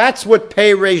 That's what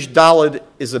Pei Resh Daled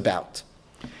is about.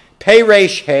 Pei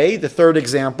Resh He, the third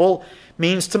example,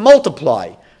 means to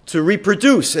multiply, to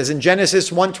reproduce, as in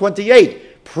Genesis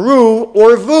 1:28, pru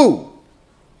or vu.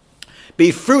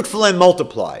 Be fruitful and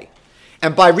multiply.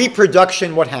 And by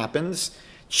reproduction, what happens?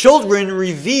 Children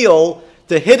reveal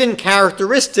the hidden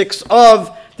characteristics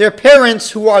of their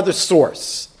parents who are the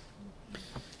source.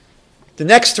 The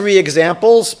next three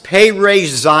examples, Pei Resh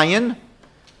Zion.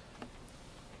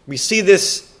 We see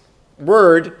this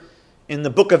word in the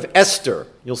book of Esther.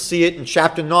 You'll see it in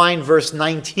chapter 9, verse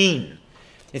 19.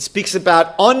 It speaks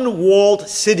about unwalled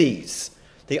cities,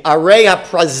 the Arei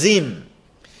HaPrazim.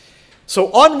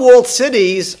 So unwalled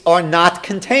cities are not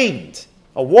contained.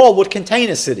 A wall would contain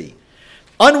a city.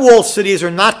 Unwalled cities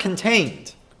are not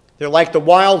contained. They're like the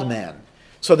wild man.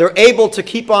 So they're able to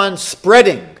keep on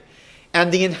spreading.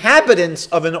 And the inhabitants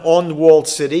of an unwalled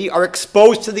city are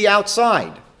exposed to the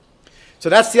outside. So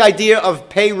that's the idea of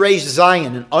Pei Resh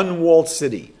Zion, an unwalled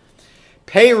city.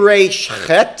 Pei Resh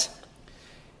Chet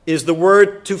is the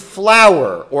word to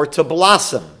flower or to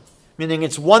blossom, meaning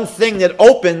it's one thing that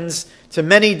opens to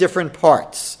many different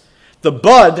parts. The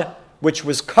bud, which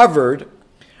was covered,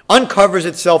 uncovers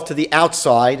itself to the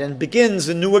outside and begins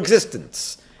a new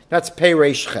existence. That's Pei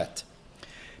Resh Chet.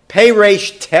 Pei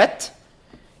Resh Tet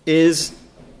is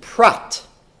prat.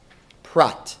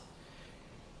 Prat.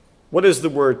 What is the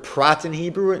word prat in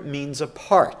Hebrew? It means a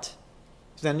part.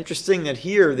 Isn't that interesting that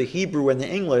here the Hebrew and the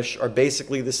English are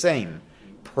basically the same?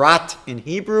 Prat in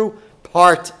Hebrew,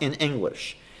 part in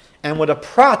English. And what a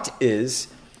prat is,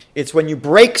 it's when you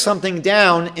break something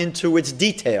down into its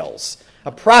details.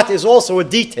 A prat is also a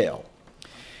detail.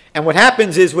 And what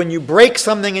happens is when you break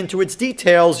something into its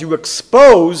details, you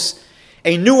expose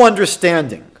a new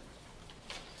understanding.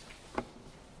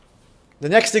 The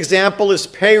next example is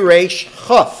Pei Resh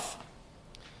Chaf.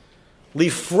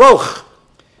 Lifroch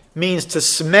means to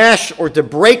smash or to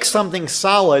break something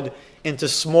solid into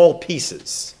small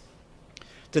pieces.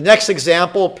 The next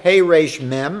example, Pei Resh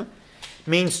Mem,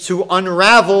 means to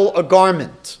unravel a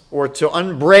garment or to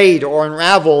unbraid or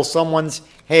unravel someone's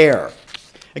hair.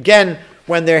 Again,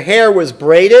 when their hair was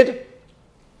braided,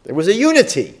 there was a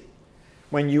unity.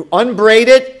 When you unbraid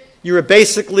it, you were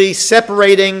basically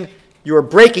separating, you were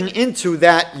breaking into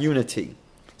that unity.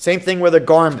 Same thing with a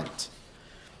garment.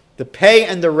 The Pei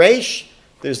and the Resh,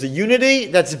 there's the unity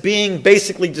that's being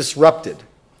basically disrupted.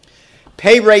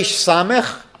 Pei Resh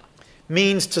Samech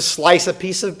means to slice a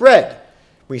piece of bread.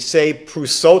 we say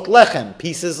prusot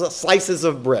lechem, slices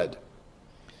of bread.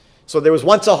 So there was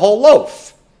once a whole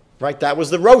loaf, right? That was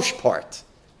the rosh part,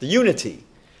 the unity.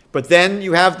 But then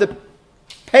you have the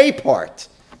pei part,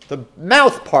 the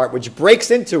mouth part, which breaks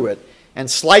into it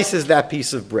and slices that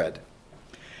piece of bread.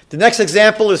 The next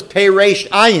example is pei reish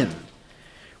ayin,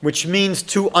 which means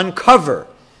to uncover.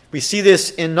 We see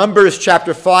this in Numbers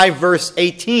chapter 5, verse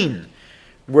 18,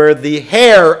 where the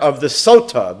hair of the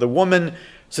sota, the woman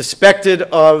suspected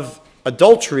of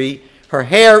adultery, her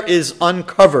hair is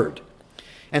uncovered.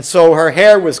 And so her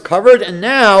hair was covered, and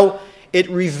now it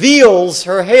reveals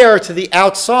her hair to the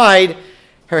outside.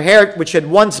 Her hair, which had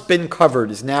once been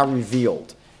covered, is now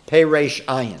revealed. Pei reish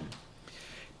ayin.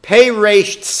 Pei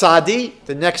reish tzadi,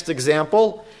 the next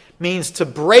example, means to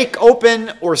break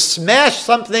open or smash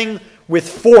something with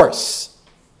force.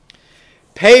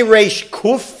 Pei reish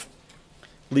kuf,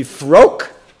 lifrok,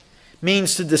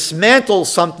 means to dismantle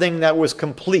something that was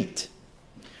complete.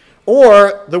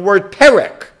 Or the word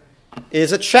perek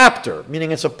is a chapter, meaning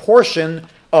it's a portion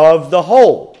of the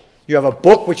whole. You have a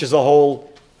book, which is a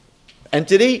whole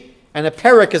entity, and a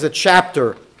perek is a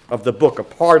chapter of the book, a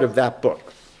part of that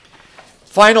book.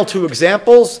 Final two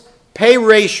examples. Pei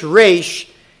reish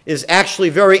reish is actually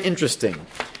very interesting,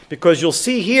 because you'll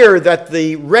see here that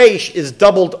the reish is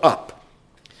doubled up.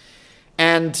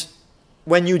 And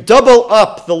when you double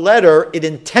up the letter, it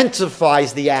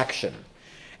intensifies the action.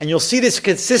 And you'll see this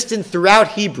consistent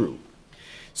throughout Hebrew.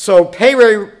 So pei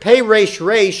reish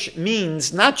reish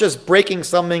means not just breaking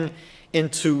something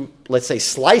into, let's say,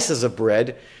 slices of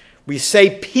bread. We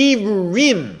say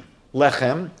pirurim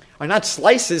lechem are not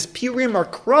slices. Pirurim are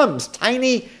crumbs,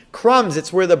 tiny crumbs.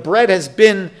 It's where the bread has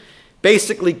been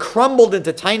basically crumbled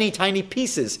into tiny, tiny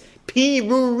pieces.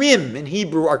 Pirurim in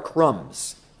Hebrew are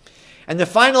crumbs. And the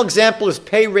final example is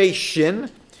pei reish shin,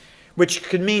 which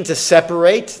could mean to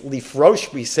separate.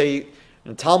 Lifrosh, we say,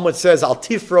 the Talmud says, al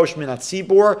tifrosh min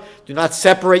hatzibur, do not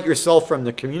separate yourself from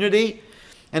the community.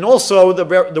 And also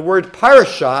the word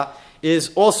parsha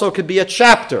is also could be a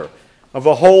chapter of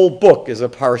a whole book, is a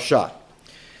parsha.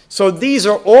 So these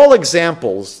are all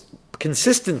examples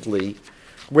consistently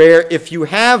where if you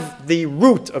have the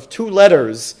root of two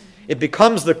letters, it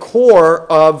becomes the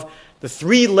core of the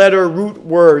three-letter root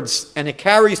words, and it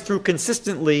carries through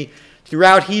consistently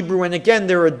throughout Hebrew. And again,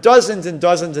 there are dozens and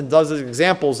dozens and dozens of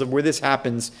examples of where this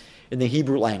happens in the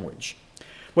Hebrew language.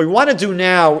 What we want to do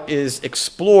now is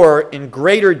explore in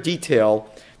greater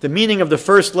detail the meaning of the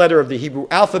first letter of the Hebrew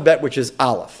alphabet, which is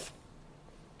Aleph.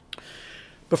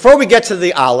 Before we get to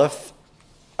the Aleph,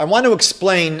 I want to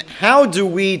explain how do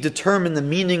we determine the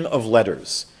meaning of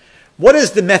letters. What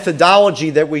is the methodology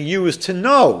that we use to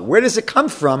know? Where does it come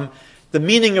from, the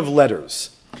meaning of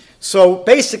letters? So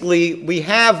basically, we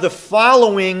have the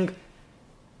following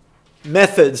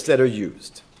methods that are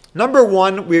used. Number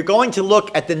one, we're going to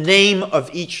look at the name of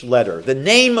each letter. The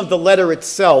name of the letter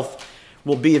itself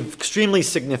will be extremely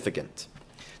significant.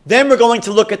 Then we're going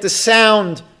to look at the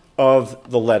sound of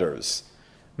the letters.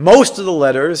 Most of the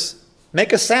letters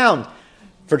make a sound.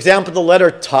 For example, the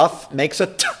letter Tuf makes a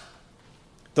T.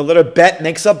 The letter Bet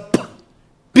makes a B.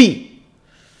 B.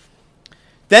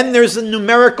 Then there's the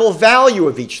numerical value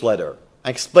of each letter. I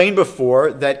explained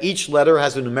before that each letter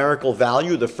has a numerical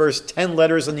value. The first 10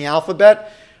 letters in the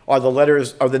alphabet are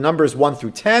the numbers 1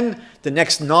 through 10. The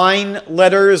next 9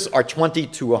 letters are 20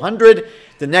 to 100.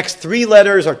 The next 3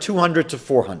 letters are 200 to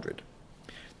 400.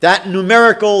 That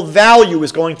numerical value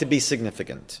is going to be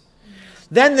significant.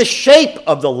 Then the shape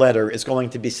of the letter is going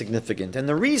to be significant. And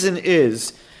the reason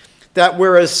is that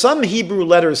whereas some Hebrew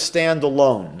letters stand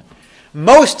alone,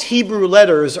 most Hebrew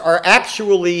letters are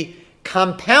actually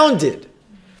compounded,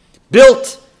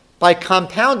 built by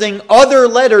compounding other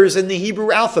letters in the Hebrew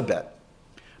alphabet.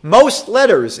 Most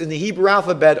letters in the Hebrew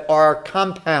alphabet are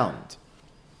compound.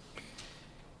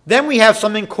 Then we have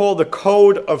something called the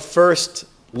code of first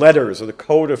letters, or the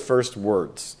code of first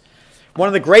words. One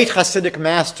of the great Hasidic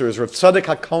masters, Rav Tzadok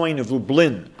HaKohen of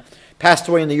Lublin, passed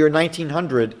away in the year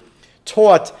 1900,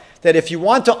 taught that if you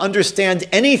want to understand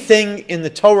anything in the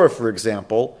Torah, for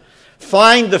example,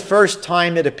 find the first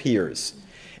time it appears.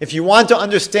 If you want to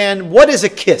understand what is a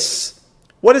kiss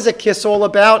all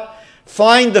about,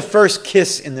 find the first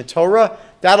kiss in the Torah.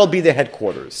 That'll be the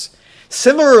headquarters.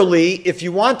 Similarly, if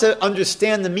you want to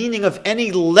understand the meaning of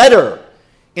any letter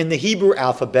in the Hebrew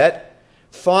alphabet,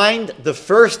 find the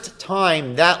first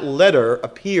time that letter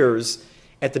appears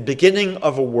at the beginning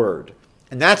of a word.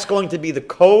 And that's going to be the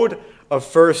code of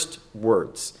first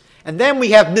words. And then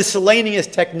we have miscellaneous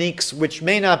techniques which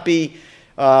may not be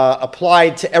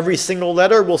applied to every single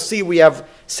letter. We'll see we have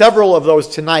several of those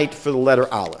tonight for the letter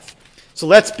Aleph. So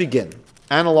let's begin.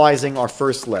 analyzing our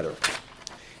first letter.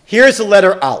 Here's the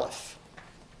letter Aleph.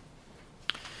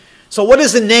 So what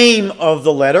is the name of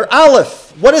the letter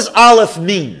Aleph? What does Aleph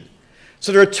mean?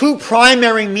 So there are two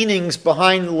primary meanings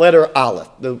behind the letter Aleph,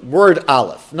 the word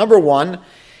Aleph. Number one,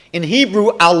 in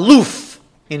Hebrew, aluf,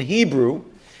 in Hebrew,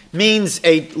 means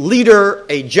a leader,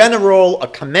 a general, a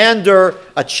commander,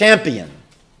 a champion.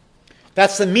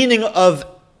 That's the meaning of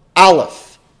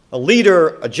Aleph, a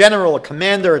leader, a general, a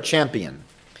commander, a champion.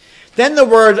 Then the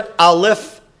word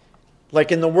Aleph,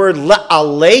 like in the word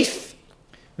Aleph,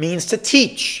 means to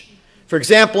teach. For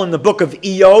example, in the book of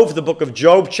Eov, the book of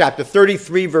Job, chapter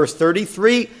 33, verse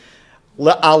 33,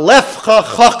 Le'alefcha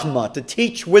chachma, to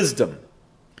teach wisdom.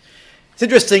 It's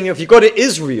interesting, if you go to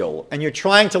Israel and you're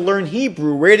trying to learn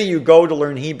Hebrew, where do you go to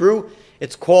learn Hebrew?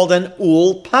 It's called an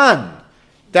ulpan.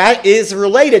 That is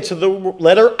related to the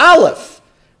letter Aleph,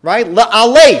 right?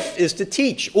 La'alef is to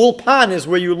teach. Ulpan is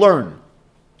where you learn.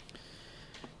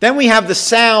 Then we have the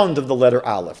sound of the letter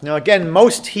Aleph. Now again,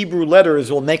 most Hebrew letters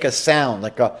will make a sound,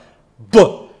 like a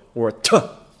B or a T.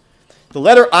 The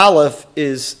letter Aleph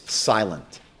is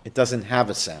silent. It doesn't have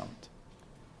a sound.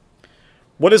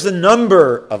 What is the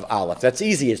number of Aleph? That's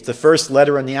easy. It's the first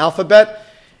letter in the alphabet.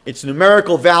 Its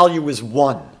numerical value is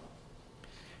 1.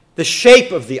 The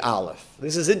shape of the Aleph.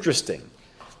 This is interesting.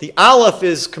 The Aleph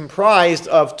is comprised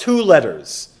of 2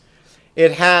 letters.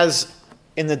 It has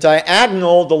in the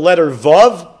diagonal the letter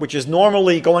Vav, which is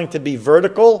normally going to be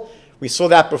vertical. We saw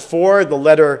that before. The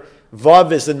letter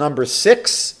Vav is the number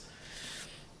 6.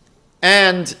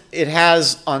 And it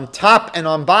has on top and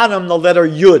on bottom the letter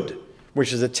Yud,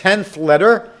 which is a 10th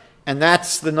letter, and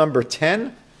that's the number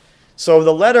 10. So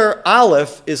the letter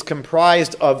Aleph is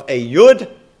comprised of a Yud,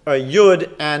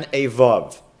 and a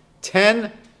Vav.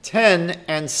 10, 10,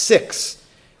 and 6,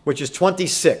 which is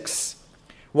 26.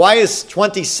 Why is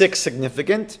 26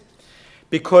 significant?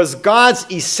 Because God's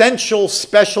essential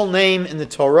special name in the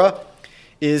Torah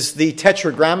is the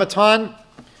Tetragrammaton,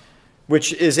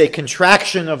 which is a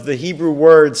contraction of the Hebrew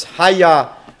words Haya,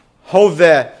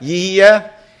 Hove,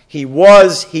 Yiyeh. He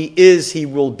was, he is, he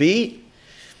will be.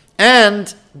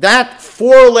 And that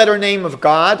 4-letter name of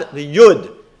God, the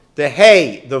Yud, the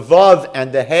Hey, the Vav,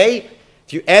 and the Hey,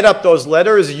 if you add up those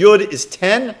letters, Yud is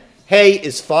 10, Hey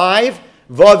is 5,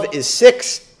 Vav is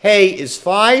 6, Hey is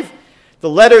 5. The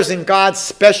letters in God's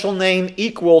special name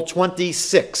equal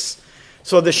 26.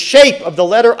 So the shape of the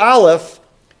letter Aleph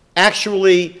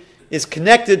actually is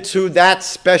connected to that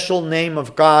special name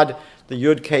of God, the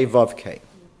Yud K Vav K.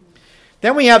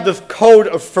 Then we have the code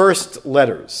of first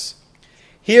letters.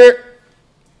 Here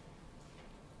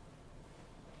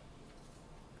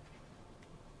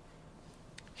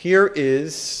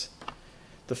is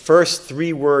the first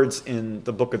 3 words in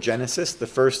the book of Genesis, the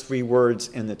first 3 words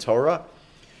in the Torah.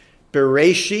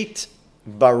 Bereshit,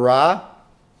 bara,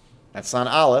 that's not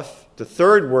Aleph. The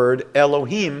third word,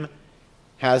 Elohim,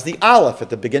 has the Aleph at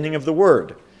the beginning of the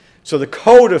word. So the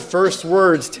code of first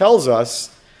words tells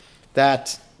us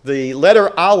that the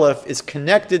letter Aleph is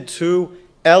connected to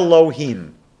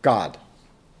Elohim, God.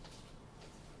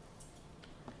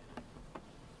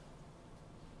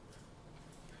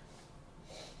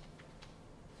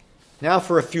 Now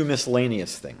for a few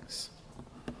miscellaneous things.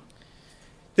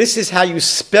 This is how you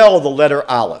spell the letter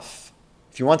Aleph.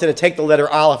 If you wanted to take the letter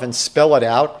Aleph and spell it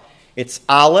out, it's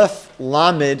Aleph,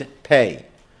 Lamed, Pei.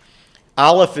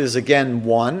 Aleph is again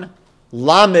 1.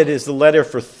 Lamed is the letter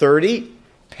for 30.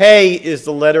 Pei is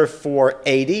the letter for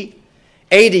 80.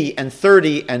 80 and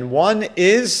 30 and 1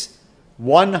 is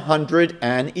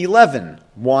 111.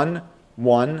 1,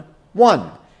 1,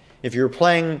 1. If you're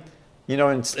playing,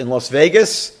 in Las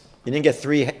Vegas, you didn't get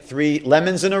three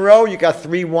lemons in a row, you got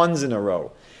 3 ones in a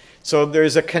row. So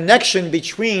there's a connection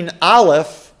between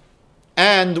Aleph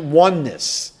and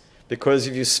oneness. Because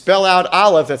if you spell out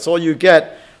Aleph, that's all you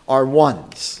get are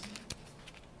 1s.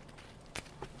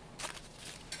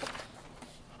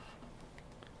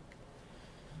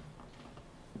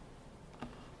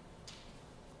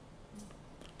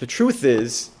 The truth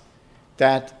is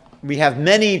that we have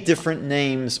many different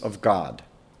names of God.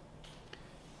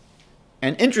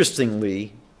 And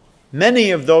interestingly,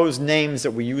 many of those names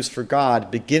that we use for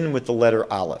God begin with the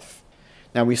letter Aleph.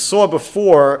 Now we saw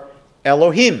before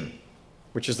Elohim,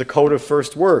 which is the code of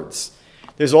first words.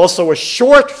 There's also a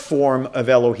short form of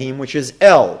Elohim, which is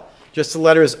El. Just the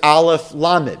letters Aleph,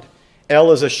 Lamed.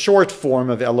 El is a short form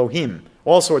of Elohim,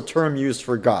 also a term used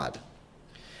for God.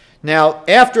 Now,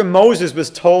 after Moses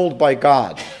was told by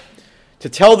God to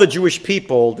tell the Jewish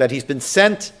people that he's been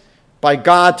sent by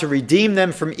God to redeem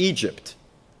them from Egypt,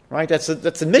 right? That's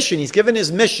a mission. He's given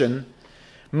his mission.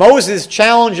 Moses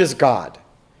challenges God.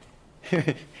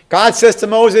 God says to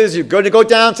Moses, you're going to go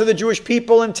down to the Jewish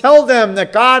people and tell them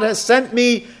that God has sent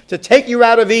me to take you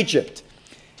out of Egypt.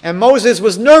 And Moses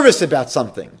was nervous about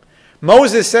something.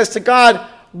 Moses says to God,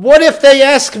 what if they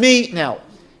ask me? Now,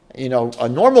 a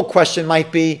normal question might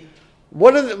be,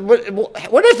 what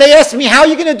if they ask me, how are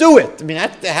you going to do it? I mean, how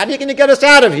are you going to get us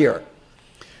out of here?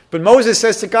 But Moses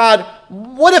says to God,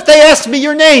 what if they ask me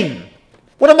your name?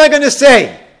 What am I going to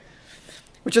say?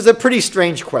 Which is a pretty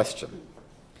strange question.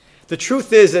 The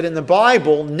truth is that in the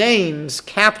Bible, names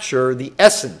capture the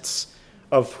essence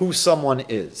of who someone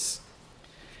is.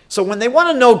 So when they want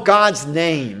to know God's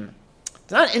name,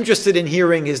 they're not interested in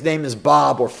hearing his name is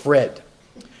Bob or Fred.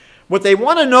 What they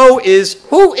want to know is,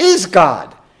 who is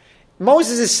God?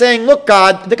 Moses is saying, look,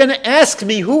 God, they're going to ask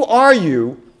me, who are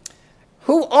you?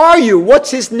 Who are you?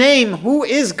 What's his name? Who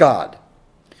is God?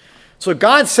 So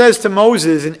God says to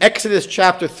Moses in Exodus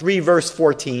chapter 3, verse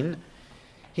 14,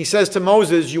 he says to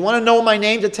Moses, you want to know my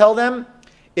name to tell them?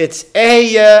 It's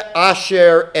Ehyeh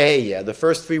Asher Ehyeh. The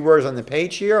first three words on the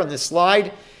page here, on this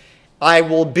slide. I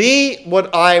will be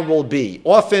what I will be.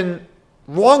 Often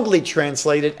wrongly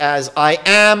translated as I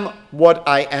am what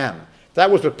I am. That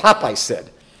was what Popeye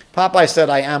said. Popeye said,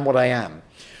 I am what I am.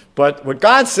 But what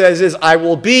God says is, I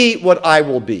will be what I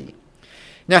will be.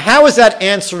 Now, how is that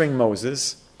answering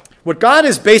Moses? What God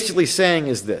is basically saying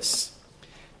is this.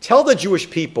 Tell the Jewish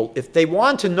people, if they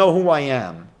want to know who I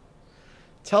am,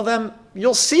 tell them,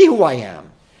 you'll see who I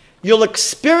am. You'll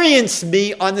experience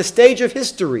me on the stage of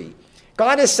history.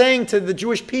 God is saying to the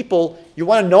Jewish people, you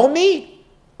want to know me?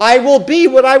 I will be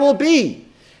what I will be.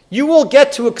 You will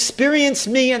get to experience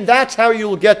me, and that's how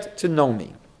you'll get to know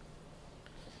me.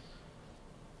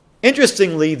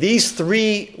 Interestingly, these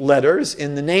three letters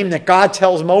in the name that God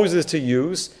tells Moses to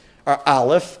use are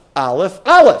Aleph, Aleph,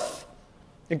 Aleph.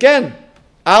 Again,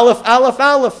 Aleph, Aleph,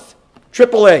 Aleph,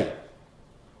 triple A.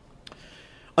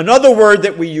 Another word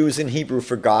that we use in Hebrew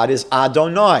for God is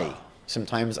Adonai,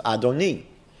 sometimes Adoni.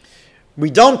 We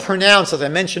don't pronounce, as I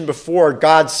mentioned before,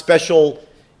 God's special,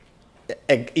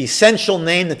 essential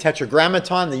name, the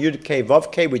Tetragrammaton, the Yud Kei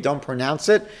Vav Kei. We don't pronounce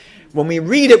it. When we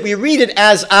read it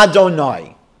as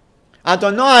Adonai.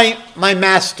 Adonai, my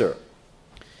master.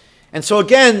 And so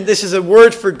again, this is a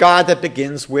word for God that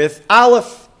begins with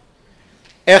Aleph.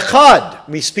 Echad,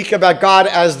 we speak about God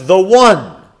as the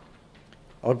one.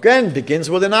 Again, begins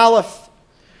with an Aleph.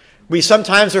 We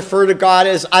sometimes refer to God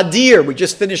as Adir. We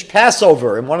just finished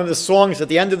Passover, and one of the songs at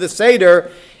the end of the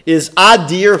Seder is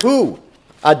Adir Hu.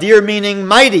 Adir meaning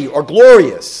mighty or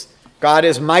glorious. God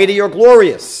is mighty or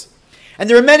glorious. And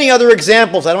there are many other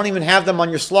examples. I don't even have them on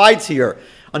your slides here.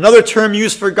 Another term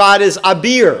used for God is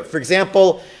Abir. For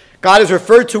example, God is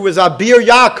referred to as Abir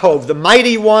Yaakov, the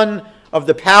mighty one of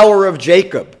the power of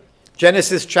Jacob.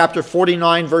 Genesis chapter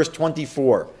 49, verse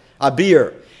 24.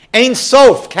 Abir. Ein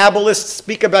Sof, Kabbalists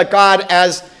speak about God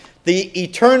as the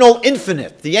eternal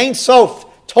infinite. The Ein Sof,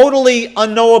 totally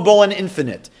unknowable and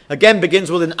infinite. Again,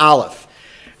 begins with an Aleph.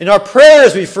 In our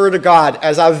prayers, we refer to God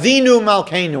as Avinu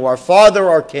Malkeinu, our Father,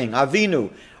 our King.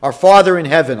 Avinu, our Father in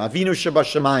heaven. Avinu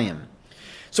Shebashamayim.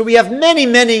 So we have many,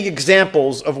 many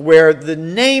examples of where the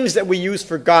names that we use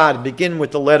for God begin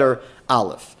with the letter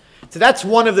Aleph. So that's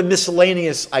one of the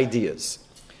miscellaneous ideas.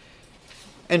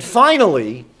 And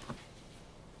finally,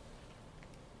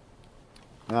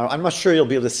 now I'm not sure you'll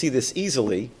be able to see this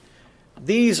easily,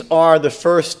 these are the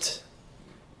first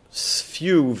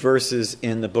few verses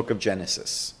in the book of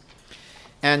Genesis.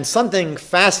 And something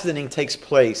fascinating takes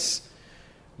place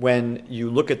when you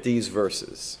look at these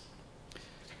verses.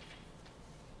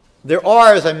 There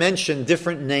are, as I mentioned,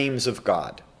 different names of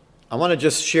God. I want to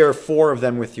just share 4 of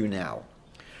them with you now.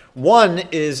 One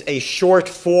is a short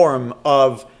form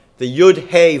of the Yud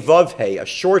Hey Vav Hey, a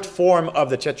short form of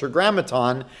the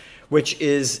Tetragrammaton, which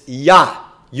is Yah,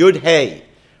 Yud Hey.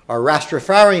 Our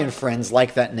Rastafarian friends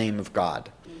like that name of God.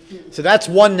 So that's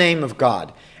one name of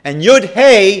God. And Yud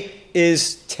Hey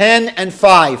is 10 and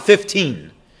 5,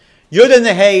 15. Yud and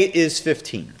the Hey is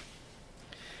 15.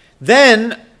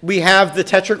 Then we have the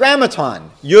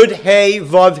Tetragrammaton, Yud Hey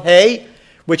Vav Hey,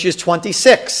 which is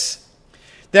 26.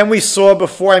 Then we saw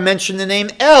before I mentioned the name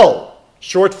El,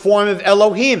 short form of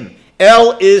Elohim.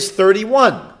 El is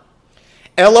 31.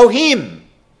 Elohim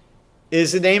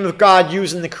is the name of God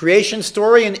used in the creation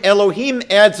story, and Elohim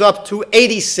adds up to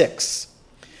 86.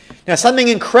 Now, something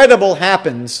incredible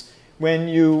happens when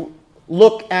you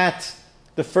look at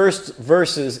the first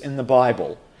verses in the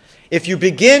Bible. If you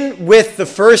begin with the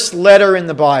first letter in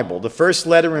the Bible, the first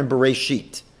letter in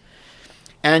Bereshit,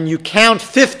 and you count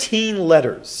 15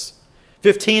 letters,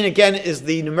 15 again is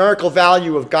the numerical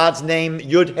value of God's name,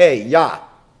 Yud Hey, Yah.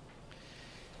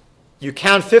 You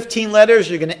count 15 letters,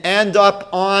 you're going to end up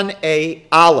on a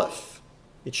Aleph.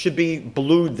 It should be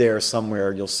blued there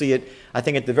somewhere. You'll see it, I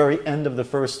think, at the very end of the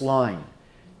first line.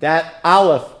 That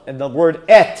Aleph and the word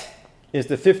et is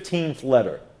the 15th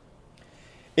letter.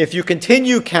 If you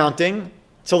continue counting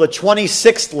till the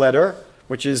 26th letter,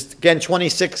 which is, again,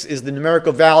 26 is the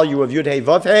numerical value of Yud Hey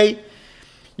Vav Hey,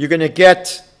 you're going to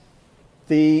get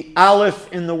the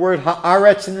Aleph in the word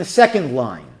haaretz in the second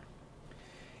line.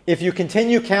 If you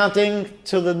continue counting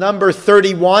to the number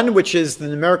 31, which is the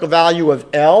numerical value of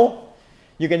El,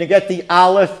 you're going to get the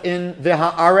Aleph in the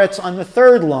haaretz on the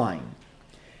third line.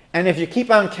 And if you keep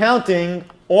on counting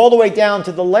all the way down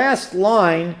to the last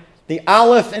line, the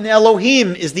Aleph in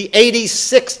Elohim is the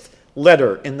 86th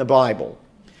letter in the Bible.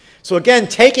 So again,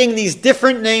 taking these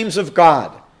different names of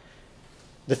God,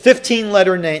 the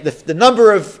 15-letter name, the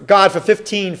number of God for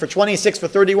 15, for 26, for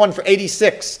 31, for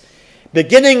 86,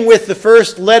 beginning with the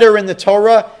first letter in the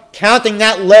Torah, counting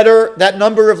that letter, that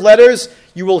number of letters,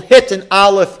 you will hit an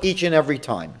Aleph each and every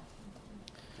time.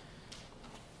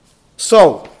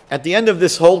 So, at the end of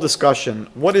this whole discussion,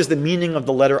 what is the meaning of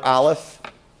the letter Aleph?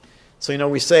 So,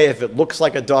 we say if it looks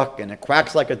like a duck, and it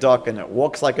quacks like a duck, and it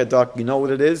walks like a duck, you know what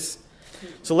it is?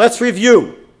 So let's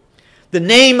review. The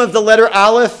name of the letter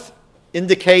Aleph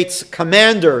indicates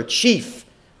commander, chief,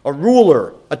 a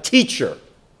ruler, a teacher.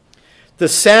 The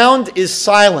sound is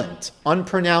silent,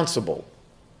 unpronounceable.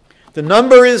 The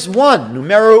number is 1,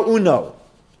 numero uno.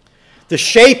 The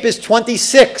shape is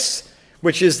 26,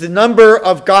 which is the number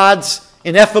of God's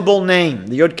ineffable name,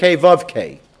 the Yod Kei Vav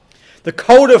Kei. The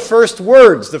code of first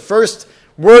words, the first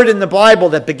word in the Bible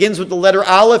that begins with the letter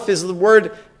Aleph is the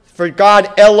word for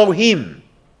God, Elohim.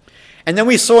 And then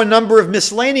we saw a number of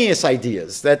miscellaneous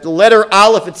ideas, that the letter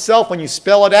Aleph itself, when you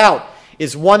spell it out,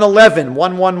 is 111,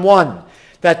 111.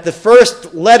 That the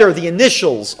first letter, the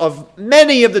initials of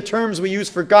many of the terms we use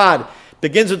for God,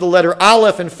 begins with the letter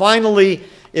Aleph. And finally,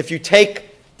 if you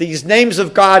take these names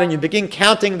of God and you begin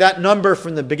counting that number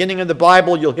from the beginning of the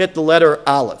Bible, you'll hit the letter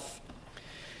Aleph.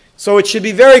 So it should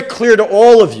be very clear to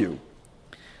all of you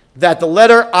that the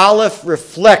letter Aleph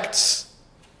reflects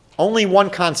only one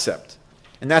concept,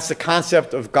 and that's the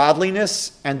concept of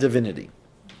godliness and divinity.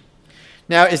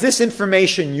 Now, is this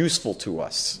information useful to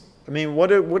us? I mean, what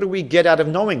do we get out of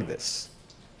knowing this?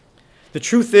 The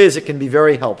truth is, it can be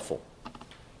very helpful.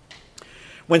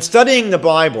 When studying the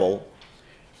Bible,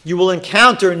 you will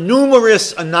encounter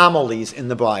numerous anomalies in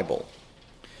the Bible.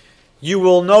 You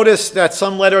will notice that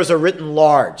some letters are written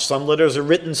large, some letters are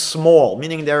written small,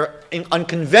 meaning they're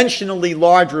unconventionally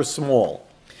large or small.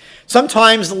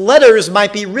 Sometimes letters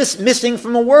might be missing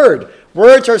from a word.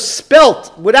 Words are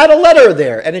spelt without a letter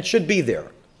there, and it should be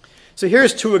there. So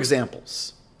here's 2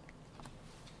 examples.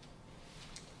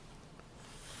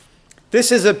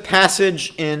 This is a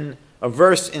passage in a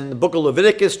verse in the book of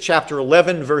Leviticus, chapter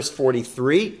 11, verse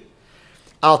 43.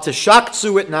 Al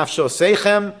teshakzu et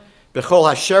nafshosechem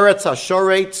b'chol hasheretz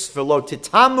hashoretz v'lo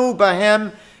titamu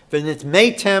bahem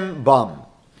v'nitmetem bam.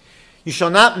 You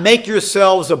shall not make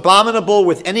yourselves abominable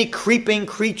with any creeping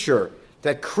creature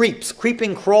that creeps,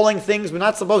 creeping, crawling things we're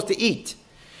not supposed to eat.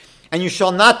 And you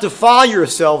shall not defile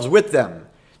yourselves with them,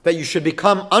 that you should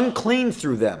become unclean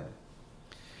through them.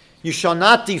 You shall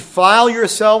not defile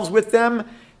yourselves with them,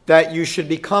 that you should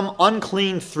become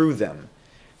unclean through them.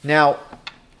 Now,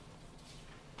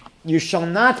 you shall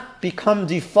not become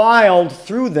defiled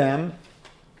through them.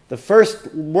 The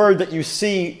first word that you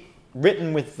see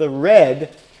written with the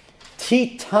red,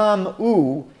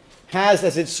 titamu, has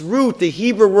as its root the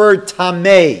Hebrew word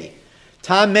tameh.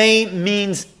 Tameh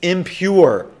means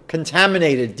impure,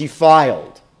 contaminated,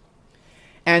 defiled.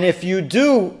 And if you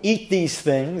do eat these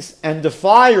things and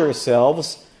defile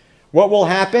yourselves, what will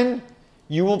happen?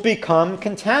 You will become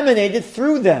contaminated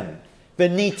through them.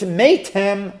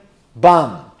 V'nitmetem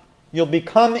bam. You'll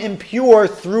become impure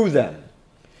through them.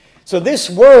 So this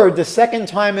word, the second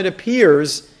time it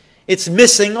appears, it's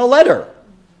missing a letter.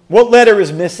 What letter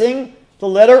is missing? The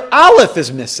letter Aleph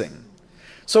is missing.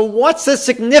 So what's the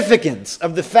significance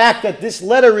of the fact that this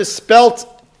letter is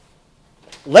spelt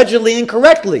allegedly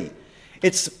incorrectly?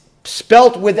 It's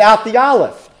spelt without the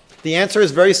Aleph. The answer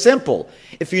is very simple.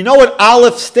 If you know what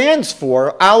Aleph stands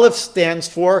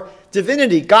for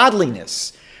divinity,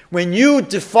 godliness. When you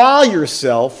defile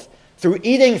yourself through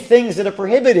eating things that are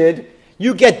prohibited,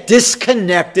 you get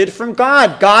disconnected from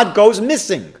God. God goes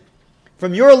missing.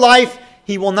 From your life,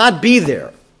 he will not be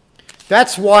there.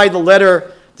 That's why the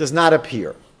letter does not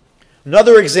appear.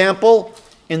 Another example,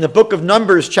 in the book of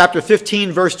Numbers, chapter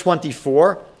 15, verse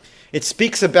 24, it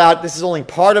speaks about, this is only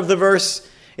part of the verse,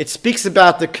 it speaks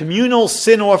about the communal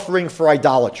sin offering for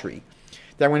idolatry.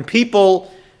 That when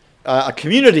people, a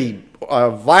community,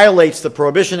 violates the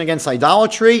prohibition against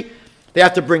idolatry, they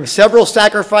have to bring several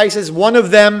sacrifices. One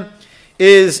of them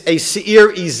is a seir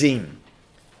izim,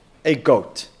 a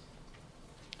goat.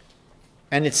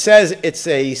 And it says it's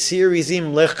a seir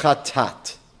izim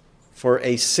lechatat, for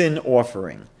a sin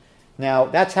offering. Now,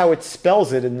 that's how it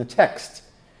spells it in the text.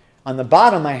 On the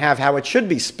bottom, I have how it should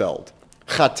be spelled.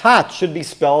 Chatat should be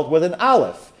spelled with an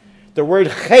aleph. The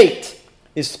word chet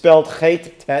is spelled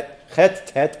chet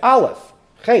tet aleph.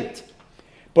 Chet.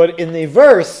 But in the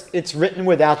verse, it's written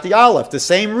without the aleph. The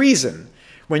same reason.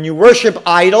 When you worship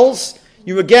idols,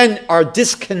 you again are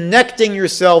disconnecting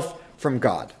yourself from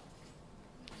God.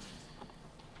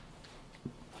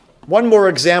 One more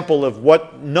example of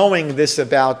what knowing this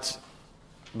about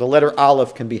the letter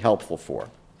Aleph can be helpful for.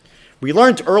 We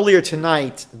learned earlier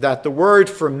tonight that the word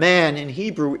for man in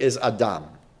Hebrew is Adam.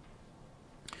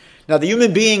 Now, the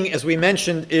human being, as we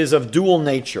mentioned, is of dual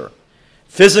nature.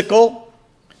 Physical,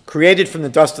 created from the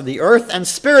dust of the earth, and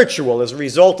spiritual as a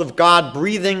result of God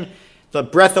breathing the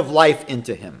breath of life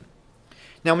into him.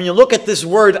 Now, when you look at this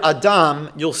word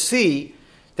Adam, you'll see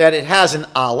that it has an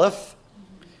Aleph,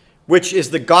 which is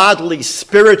the godly,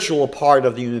 spiritual part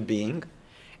of the human being.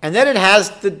 And then it has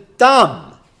the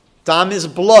dam. Dam is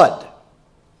blood,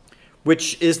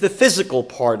 which is the physical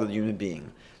part of the human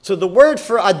being. So the word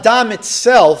for Adam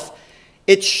itself,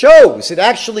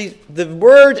 the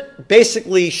word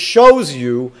basically shows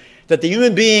you that the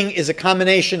human being is a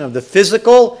combination of the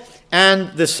physical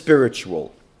and the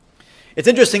spiritual. It's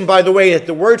interesting, by the way, that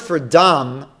the word for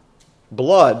dam,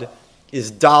 blood,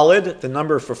 is dalid, the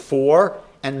number for 4,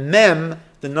 and mem,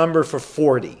 the number for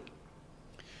 40.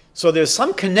 So there's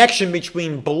some connection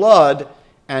between blood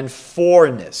and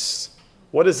fourness.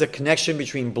 What is the connection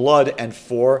between blood and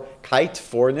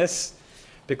fourness?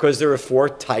 Because there are 4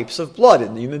 types of blood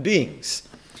in the human beings.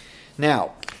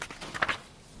 Now,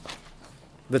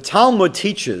 the Talmud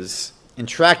teaches in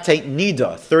Tractate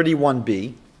Nida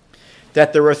 31b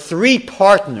that there are 3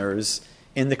 partners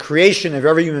in the creation of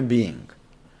every human being.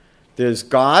 There's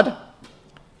God,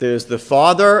 there's the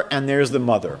father, and there's the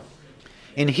mother.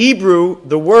 In Hebrew,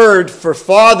 the word for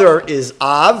father is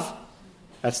av.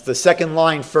 That's the second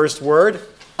line, first word.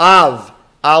 Av,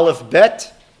 aleph,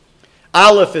 bet.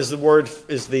 Aleph is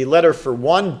the letter for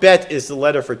 1. Bet is the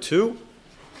letter for 2.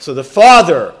 So the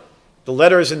father, the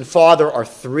letters in father are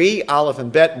 3. Aleph and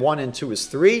bet, 1 and 2 is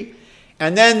 3.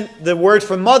 And then the word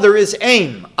for mother is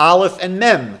aim. Aleph and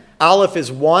mem. Aleph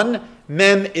is 1.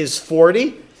 Mem is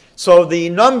 40. So the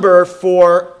number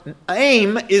for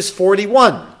aim is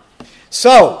 41.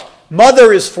 So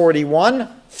mother is 41,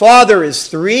 father is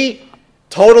 3,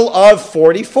 total of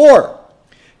 44.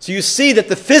 So you see that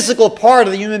the physical part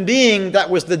of the human being, that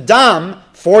was the dam,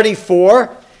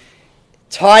 44,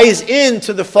 ties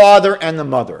into the father and the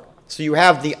mother. So you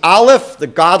have the aleph, the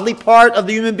godly part of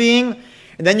the human being,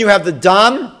 and then you have the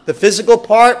dam, the physical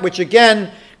part, which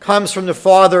again comes from the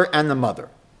father and the mother.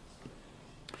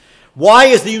 Why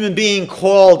is the human being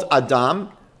called Adam?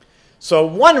 So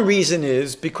one reason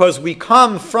is because we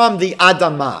come from the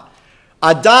Adamah.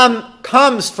 Adam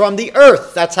comes from the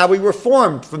earth. That's how we were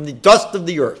formed, from the dust of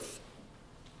the earth.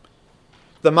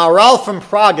 The Maharal from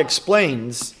Prague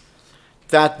explains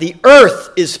that the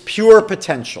earth is pure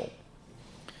potential.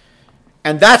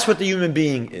 And that's what the human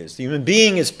being is. The human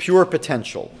being is pure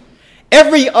potential.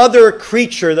 Every other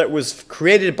creature that was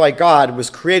created by God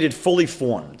was created fully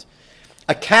formed.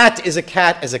 A cat is a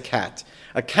cat as a cat.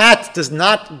 A cat does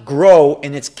not grow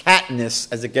in its catness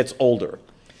as it gets older.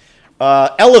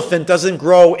 Elephant doesn't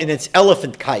grow in its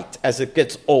elephant kite as it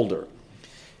gets older.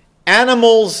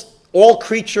 Animals, all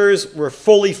creatures were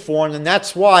fully formed, and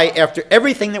that's why after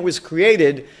everything that was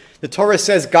created, the Torah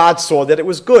says God saw that it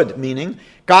was good, meaning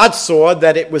God saw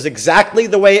that it was exactly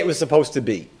the way it was supposed to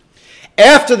be.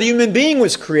 After the human being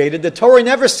was created, the Torah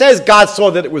never says God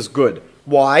saw that it was good.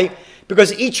 Why?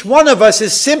 Because each one of us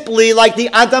is simply like the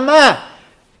Adamah,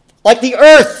 like the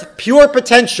earth, pure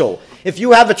potential. If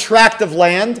you have a tract of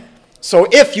land, so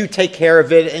if you take care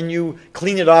of it and you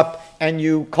clean it up and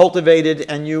you cultivate it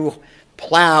and you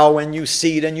plow and you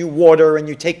seed and you water and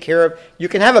you take care of, you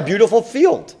can have a beautiful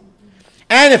field.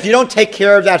 And if you don't take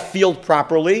care of that field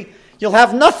properly, you'll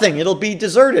have nothing. It'll be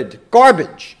deserted,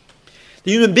 garbage.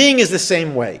 The human being is the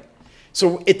same way.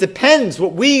 So it depends,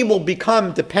 what we will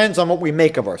become depends on what we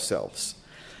make of ourselves.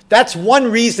 That's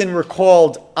one reason we're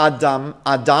called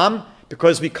Adam,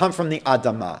 because we come from the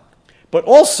Adamah. But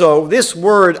also, this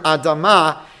word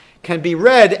Adamah can be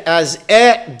read as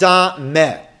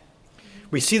Edameh.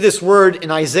 We see this word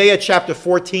in Isaiah chapter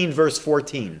 14, verse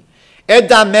 14.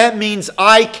 Edameh means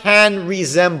I can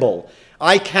resemble,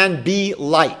 I can be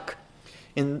like.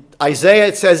 In Isaiah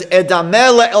it says,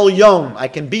 Edameh Elyon, I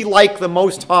can be like the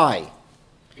Most High.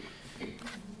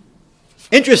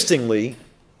 Interestingly,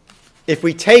 if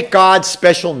we take God's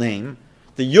special name,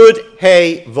 the Yud,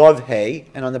 He, Vav, He,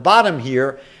 and on the bottom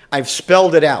here, I've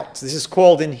spelled it out. This is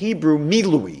called in Hebrew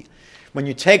milui, when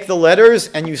you take the letters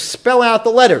and you spell out the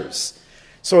letters.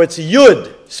 So it's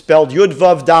Yud, spelled Yud,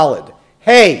 Vav, Daled.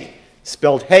 He,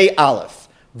 spelled He, Aleph.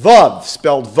 Vav,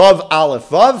 spelled Vav, Aleph,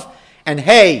 Vav. And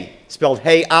He, spelled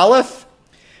He, Aleph.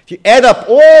 If you add up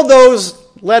all those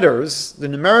letters, the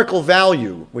numerical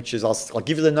value, which is, I'll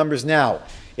give you the numbers now,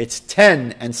 it's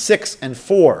 10 and 6 and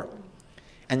 4,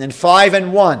 and then 5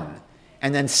 and 1,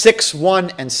 and then 6,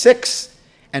 1 and 6,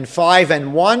 and 5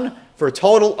 and 1, for a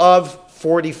total of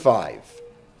 45.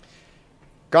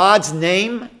 God's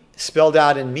name, spelled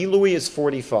out in Milui, is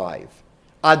 45.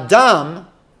 Adam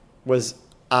was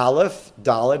Aleph,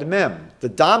 Daled, Mem. The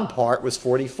Dam part was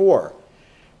 44.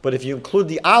 But if you include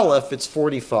the Aleph, it's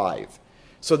 45.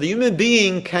 So the human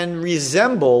being can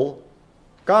resemble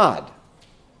God.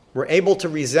 We're able to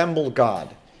resemble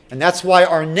God. And that's why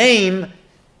our name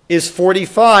is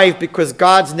 45, because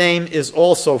God's name is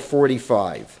also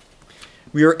 45.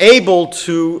 We are able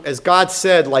to, as God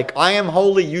said, like I am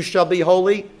holy, you shall be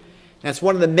holy. And that's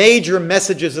one of the major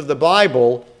messages of the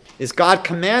Bible, is God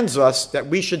commands us that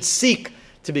we should seek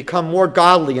to become more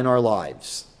godly in our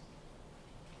lives.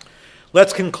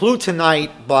 Let's conclude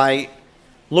tonight by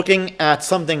looking at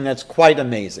something that's quite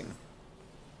amazing.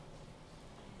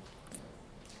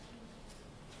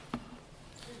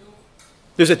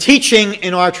 There's a teaching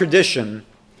in our tradition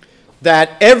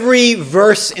that every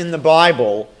verse in the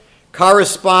Bible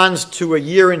corresponds to a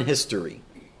year in history.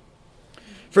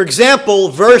 For example,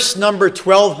 verse number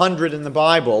 1200 in the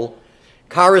Bible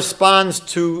corresponds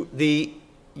to the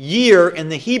year in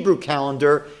the Hebrew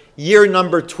calendar, year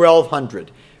number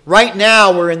 1200. Right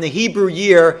now, we're in the Hebrew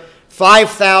year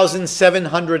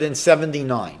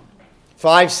 5779.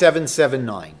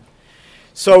 5779.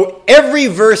 So every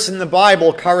verse in the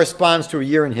Bible corresponds to a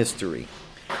year in history.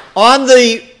 On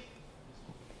the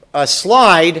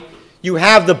slide, you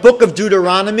have the book of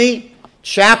Deuteronomy,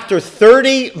 chapter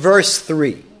 30, verse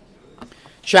 3.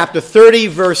 Chapter 30,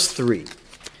 verse 3.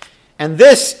 And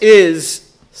this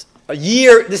is a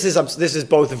year, this is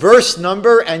both verse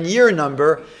number and year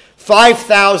number,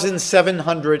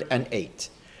 5708.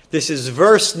 This is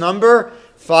verse number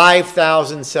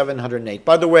 5708.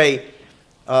 By the way,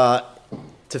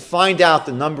 to find out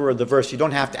the number of the verse, you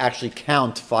don't have to actually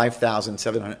count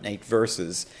 5,708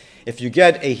 verses. If you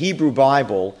get a Hebrew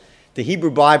Bible, the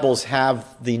Hebrew Bibles have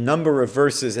the number of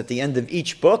verses at the end of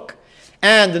each book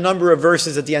and the number of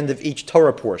verses at the end of each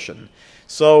Torah portion.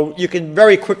 So you can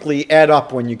very quickly add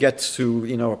up when you get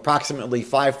to, approximately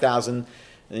 5,000,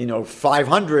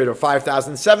 500 or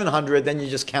 5,700, then you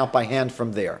just count by hand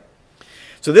from there.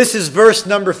 So this is verse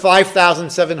number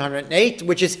 5,708,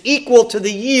 which is equal to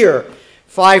the year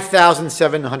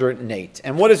 5,708.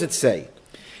 And what does it say?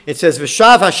 It says,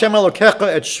 V'shav Hashem Elokecha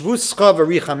et shvuscha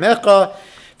v'richamecha,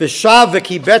 v'shav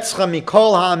v'kibetzcha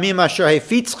mikol ha'amim asher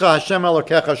hefitzcha Hashem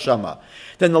Elokecha shama.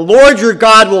 Then the Lord your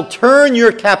God will turn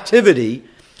your captivity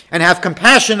and have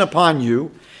compassion upon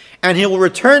you, and he will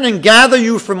return and gather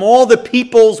you from all the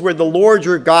peoples where the Lord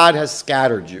your God has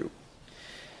scattered you.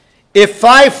 If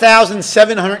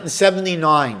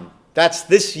 5,779, that's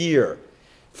this year,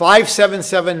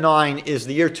 5779 is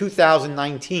the year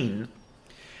 2019,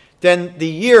 then the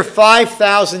year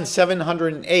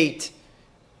 5708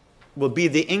 will be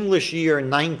the English year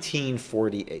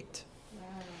 1948. Wow.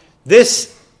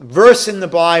 This verse in the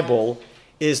Bible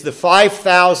is the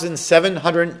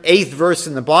 5,708th verse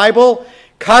in the Bible,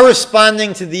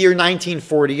 corresponding to the year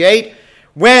 1948,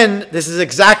 when this is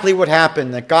exactly what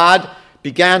happened, that God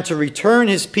began to return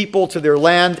his people to their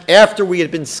land after we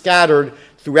had been scattered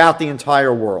throughout the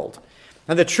entire world.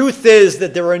 And the truth is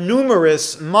that there are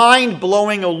numerous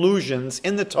mind-blowing allusions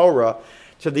in the Torah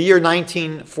to the year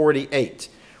 1948.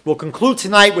 We'll conclude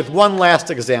tonight with one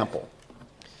last example.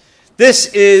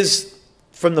 This is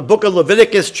from the book of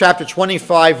Leviticus, chapter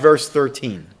 25, verse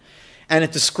 13. And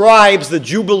it describes the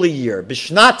Jubilee year.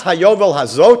 Bishnat hayovel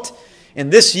hazot, in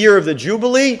this year of the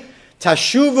Jubilee,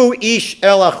 tashuvu ish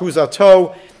el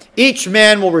achuzato, each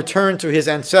man will return to his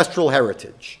ancestral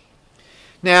heritage.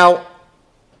 Now,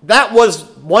 that was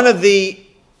one of the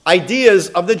ideas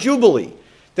of the Jubilee,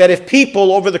 that if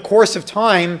people over the course of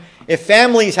time, if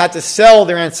families had to sell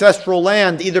their ancestral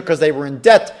land, either because they were in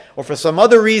debt or for some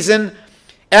other reason,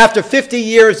 after 50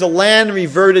 years, the land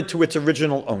reverted to its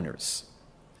original owners.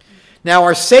 Now,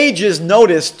 our sages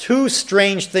noticed two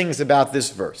strange things about this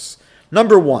verse.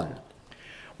 Number one,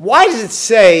 why does it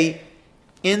say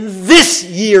in this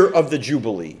year of the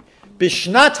Jubilee.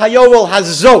 Bishnat Hayovel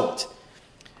Hazot.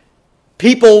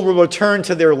 People will return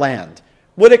to their land.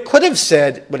 What it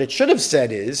should have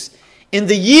said is, in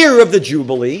the year of the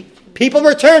Jubilee, people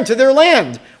return to their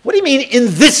land. What do you mean,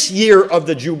 in this year of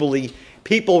the Jubilee,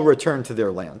 people return to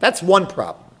their land? That's one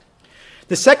problem.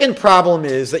 The second problem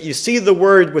is that you see the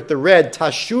word with the red,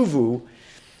 tashuvu,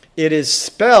 it is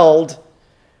spelled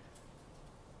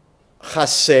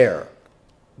chaser.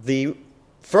 The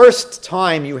first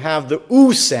time you have the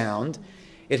u sound,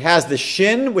 it has the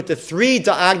shin with the 3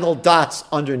 diagonal dots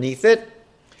underneath it.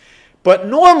 But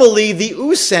normally the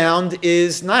u sound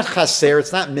is not chaser,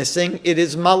 it's not missing, it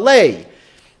is malay.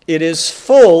 It is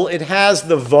full, it has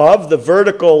the vav, the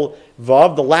vertical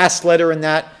vav, the last letter in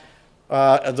that,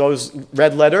 those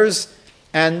red letters,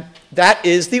 and that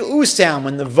is the u sound.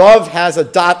 When the vav has a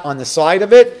dot on the side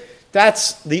of it,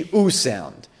 that's the u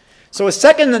sound. So a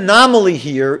second anomaly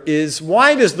here is,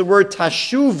 why does the word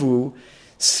tashuvu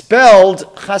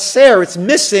spelled chaser? It's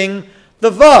missing the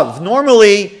vav.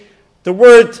 Normally, the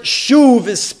word shuv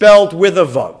is spelled with a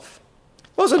vav.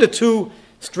 Those are the two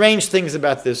strange things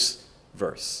about this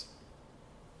verse.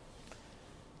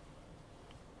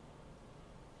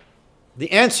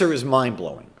 The answer is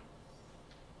mind-blowing.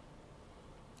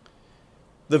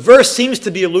 The verse seems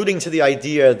to be alluding to the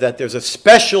idea that there's a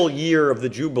special year of the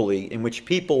Jubilee in which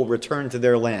people return to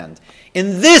their land.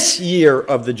 In this year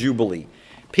of the Jubilee,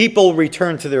 people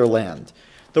return to their land.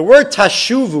 The word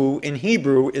tashuvu in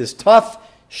Hebrew is taf,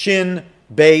 shin,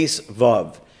 beis,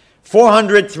 vav.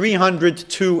 400, 300,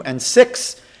 2, and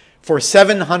 6 for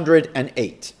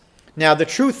 708. Now, the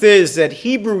truth is that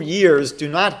Hebrew years do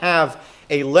not have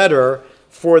a letter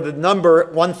for the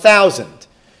number 1,000.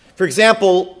 For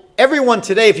example, everyone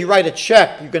today, if you write a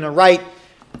check, you're going to write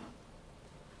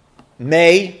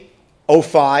May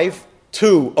 05,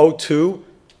 202,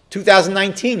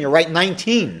 2019. You write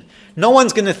 19. No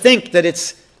one's going to think that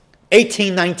it's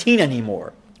 1819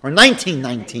 anymore, or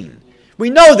 1919. We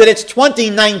know that it's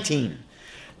 2019.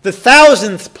 The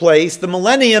 1,000th place, the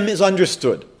millennium, is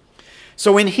understood.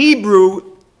 So in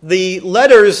Hebrew, the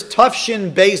letters Taf,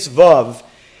 Shin, Beis, Vav,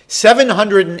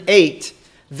 708,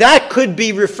 that could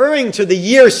be referring to the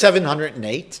year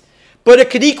 708, but it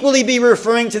could equally be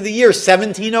referring to the year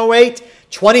 1708,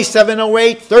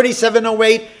 2708,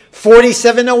 3708,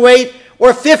 4708,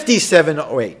 or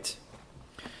 5708.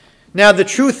 Now, the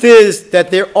truth is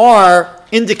that there are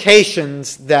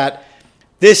indications that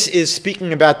this is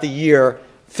speaking about the year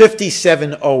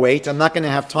 5708. I'm not going to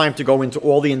have time to go into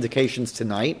all the indications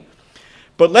tonight,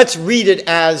 but let's read it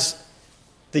as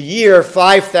the year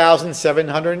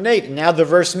 5708. And now the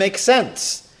verse makes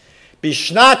sense.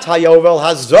 Bishnat hayovel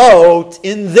hazot,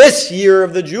 in this year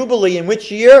of the Jubilee. In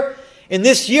which year? In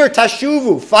this year,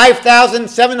 Tashuvu,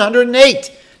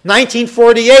 5708,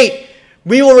 1948.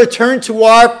 We will return to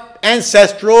our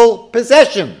ancestral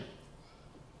possession.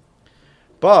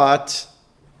 But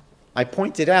I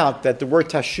pointed out that the word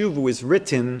Tashuvu is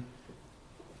written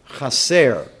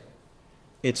chaser.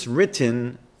 It's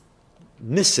written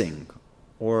missing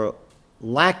or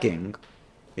lacking.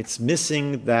 It's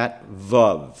missing that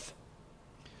vav.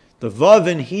 The vav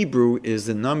in Hebrew is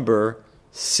the number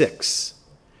 6.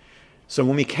 So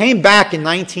when we came back in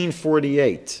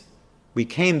 1948,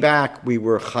 we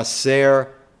were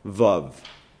chaser vav.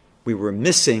 We were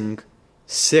missing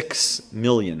 6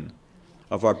 million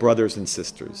of our brothers and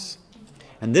sisters.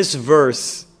 And this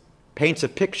verse paints a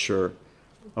picture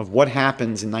of what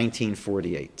happens in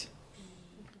 1948.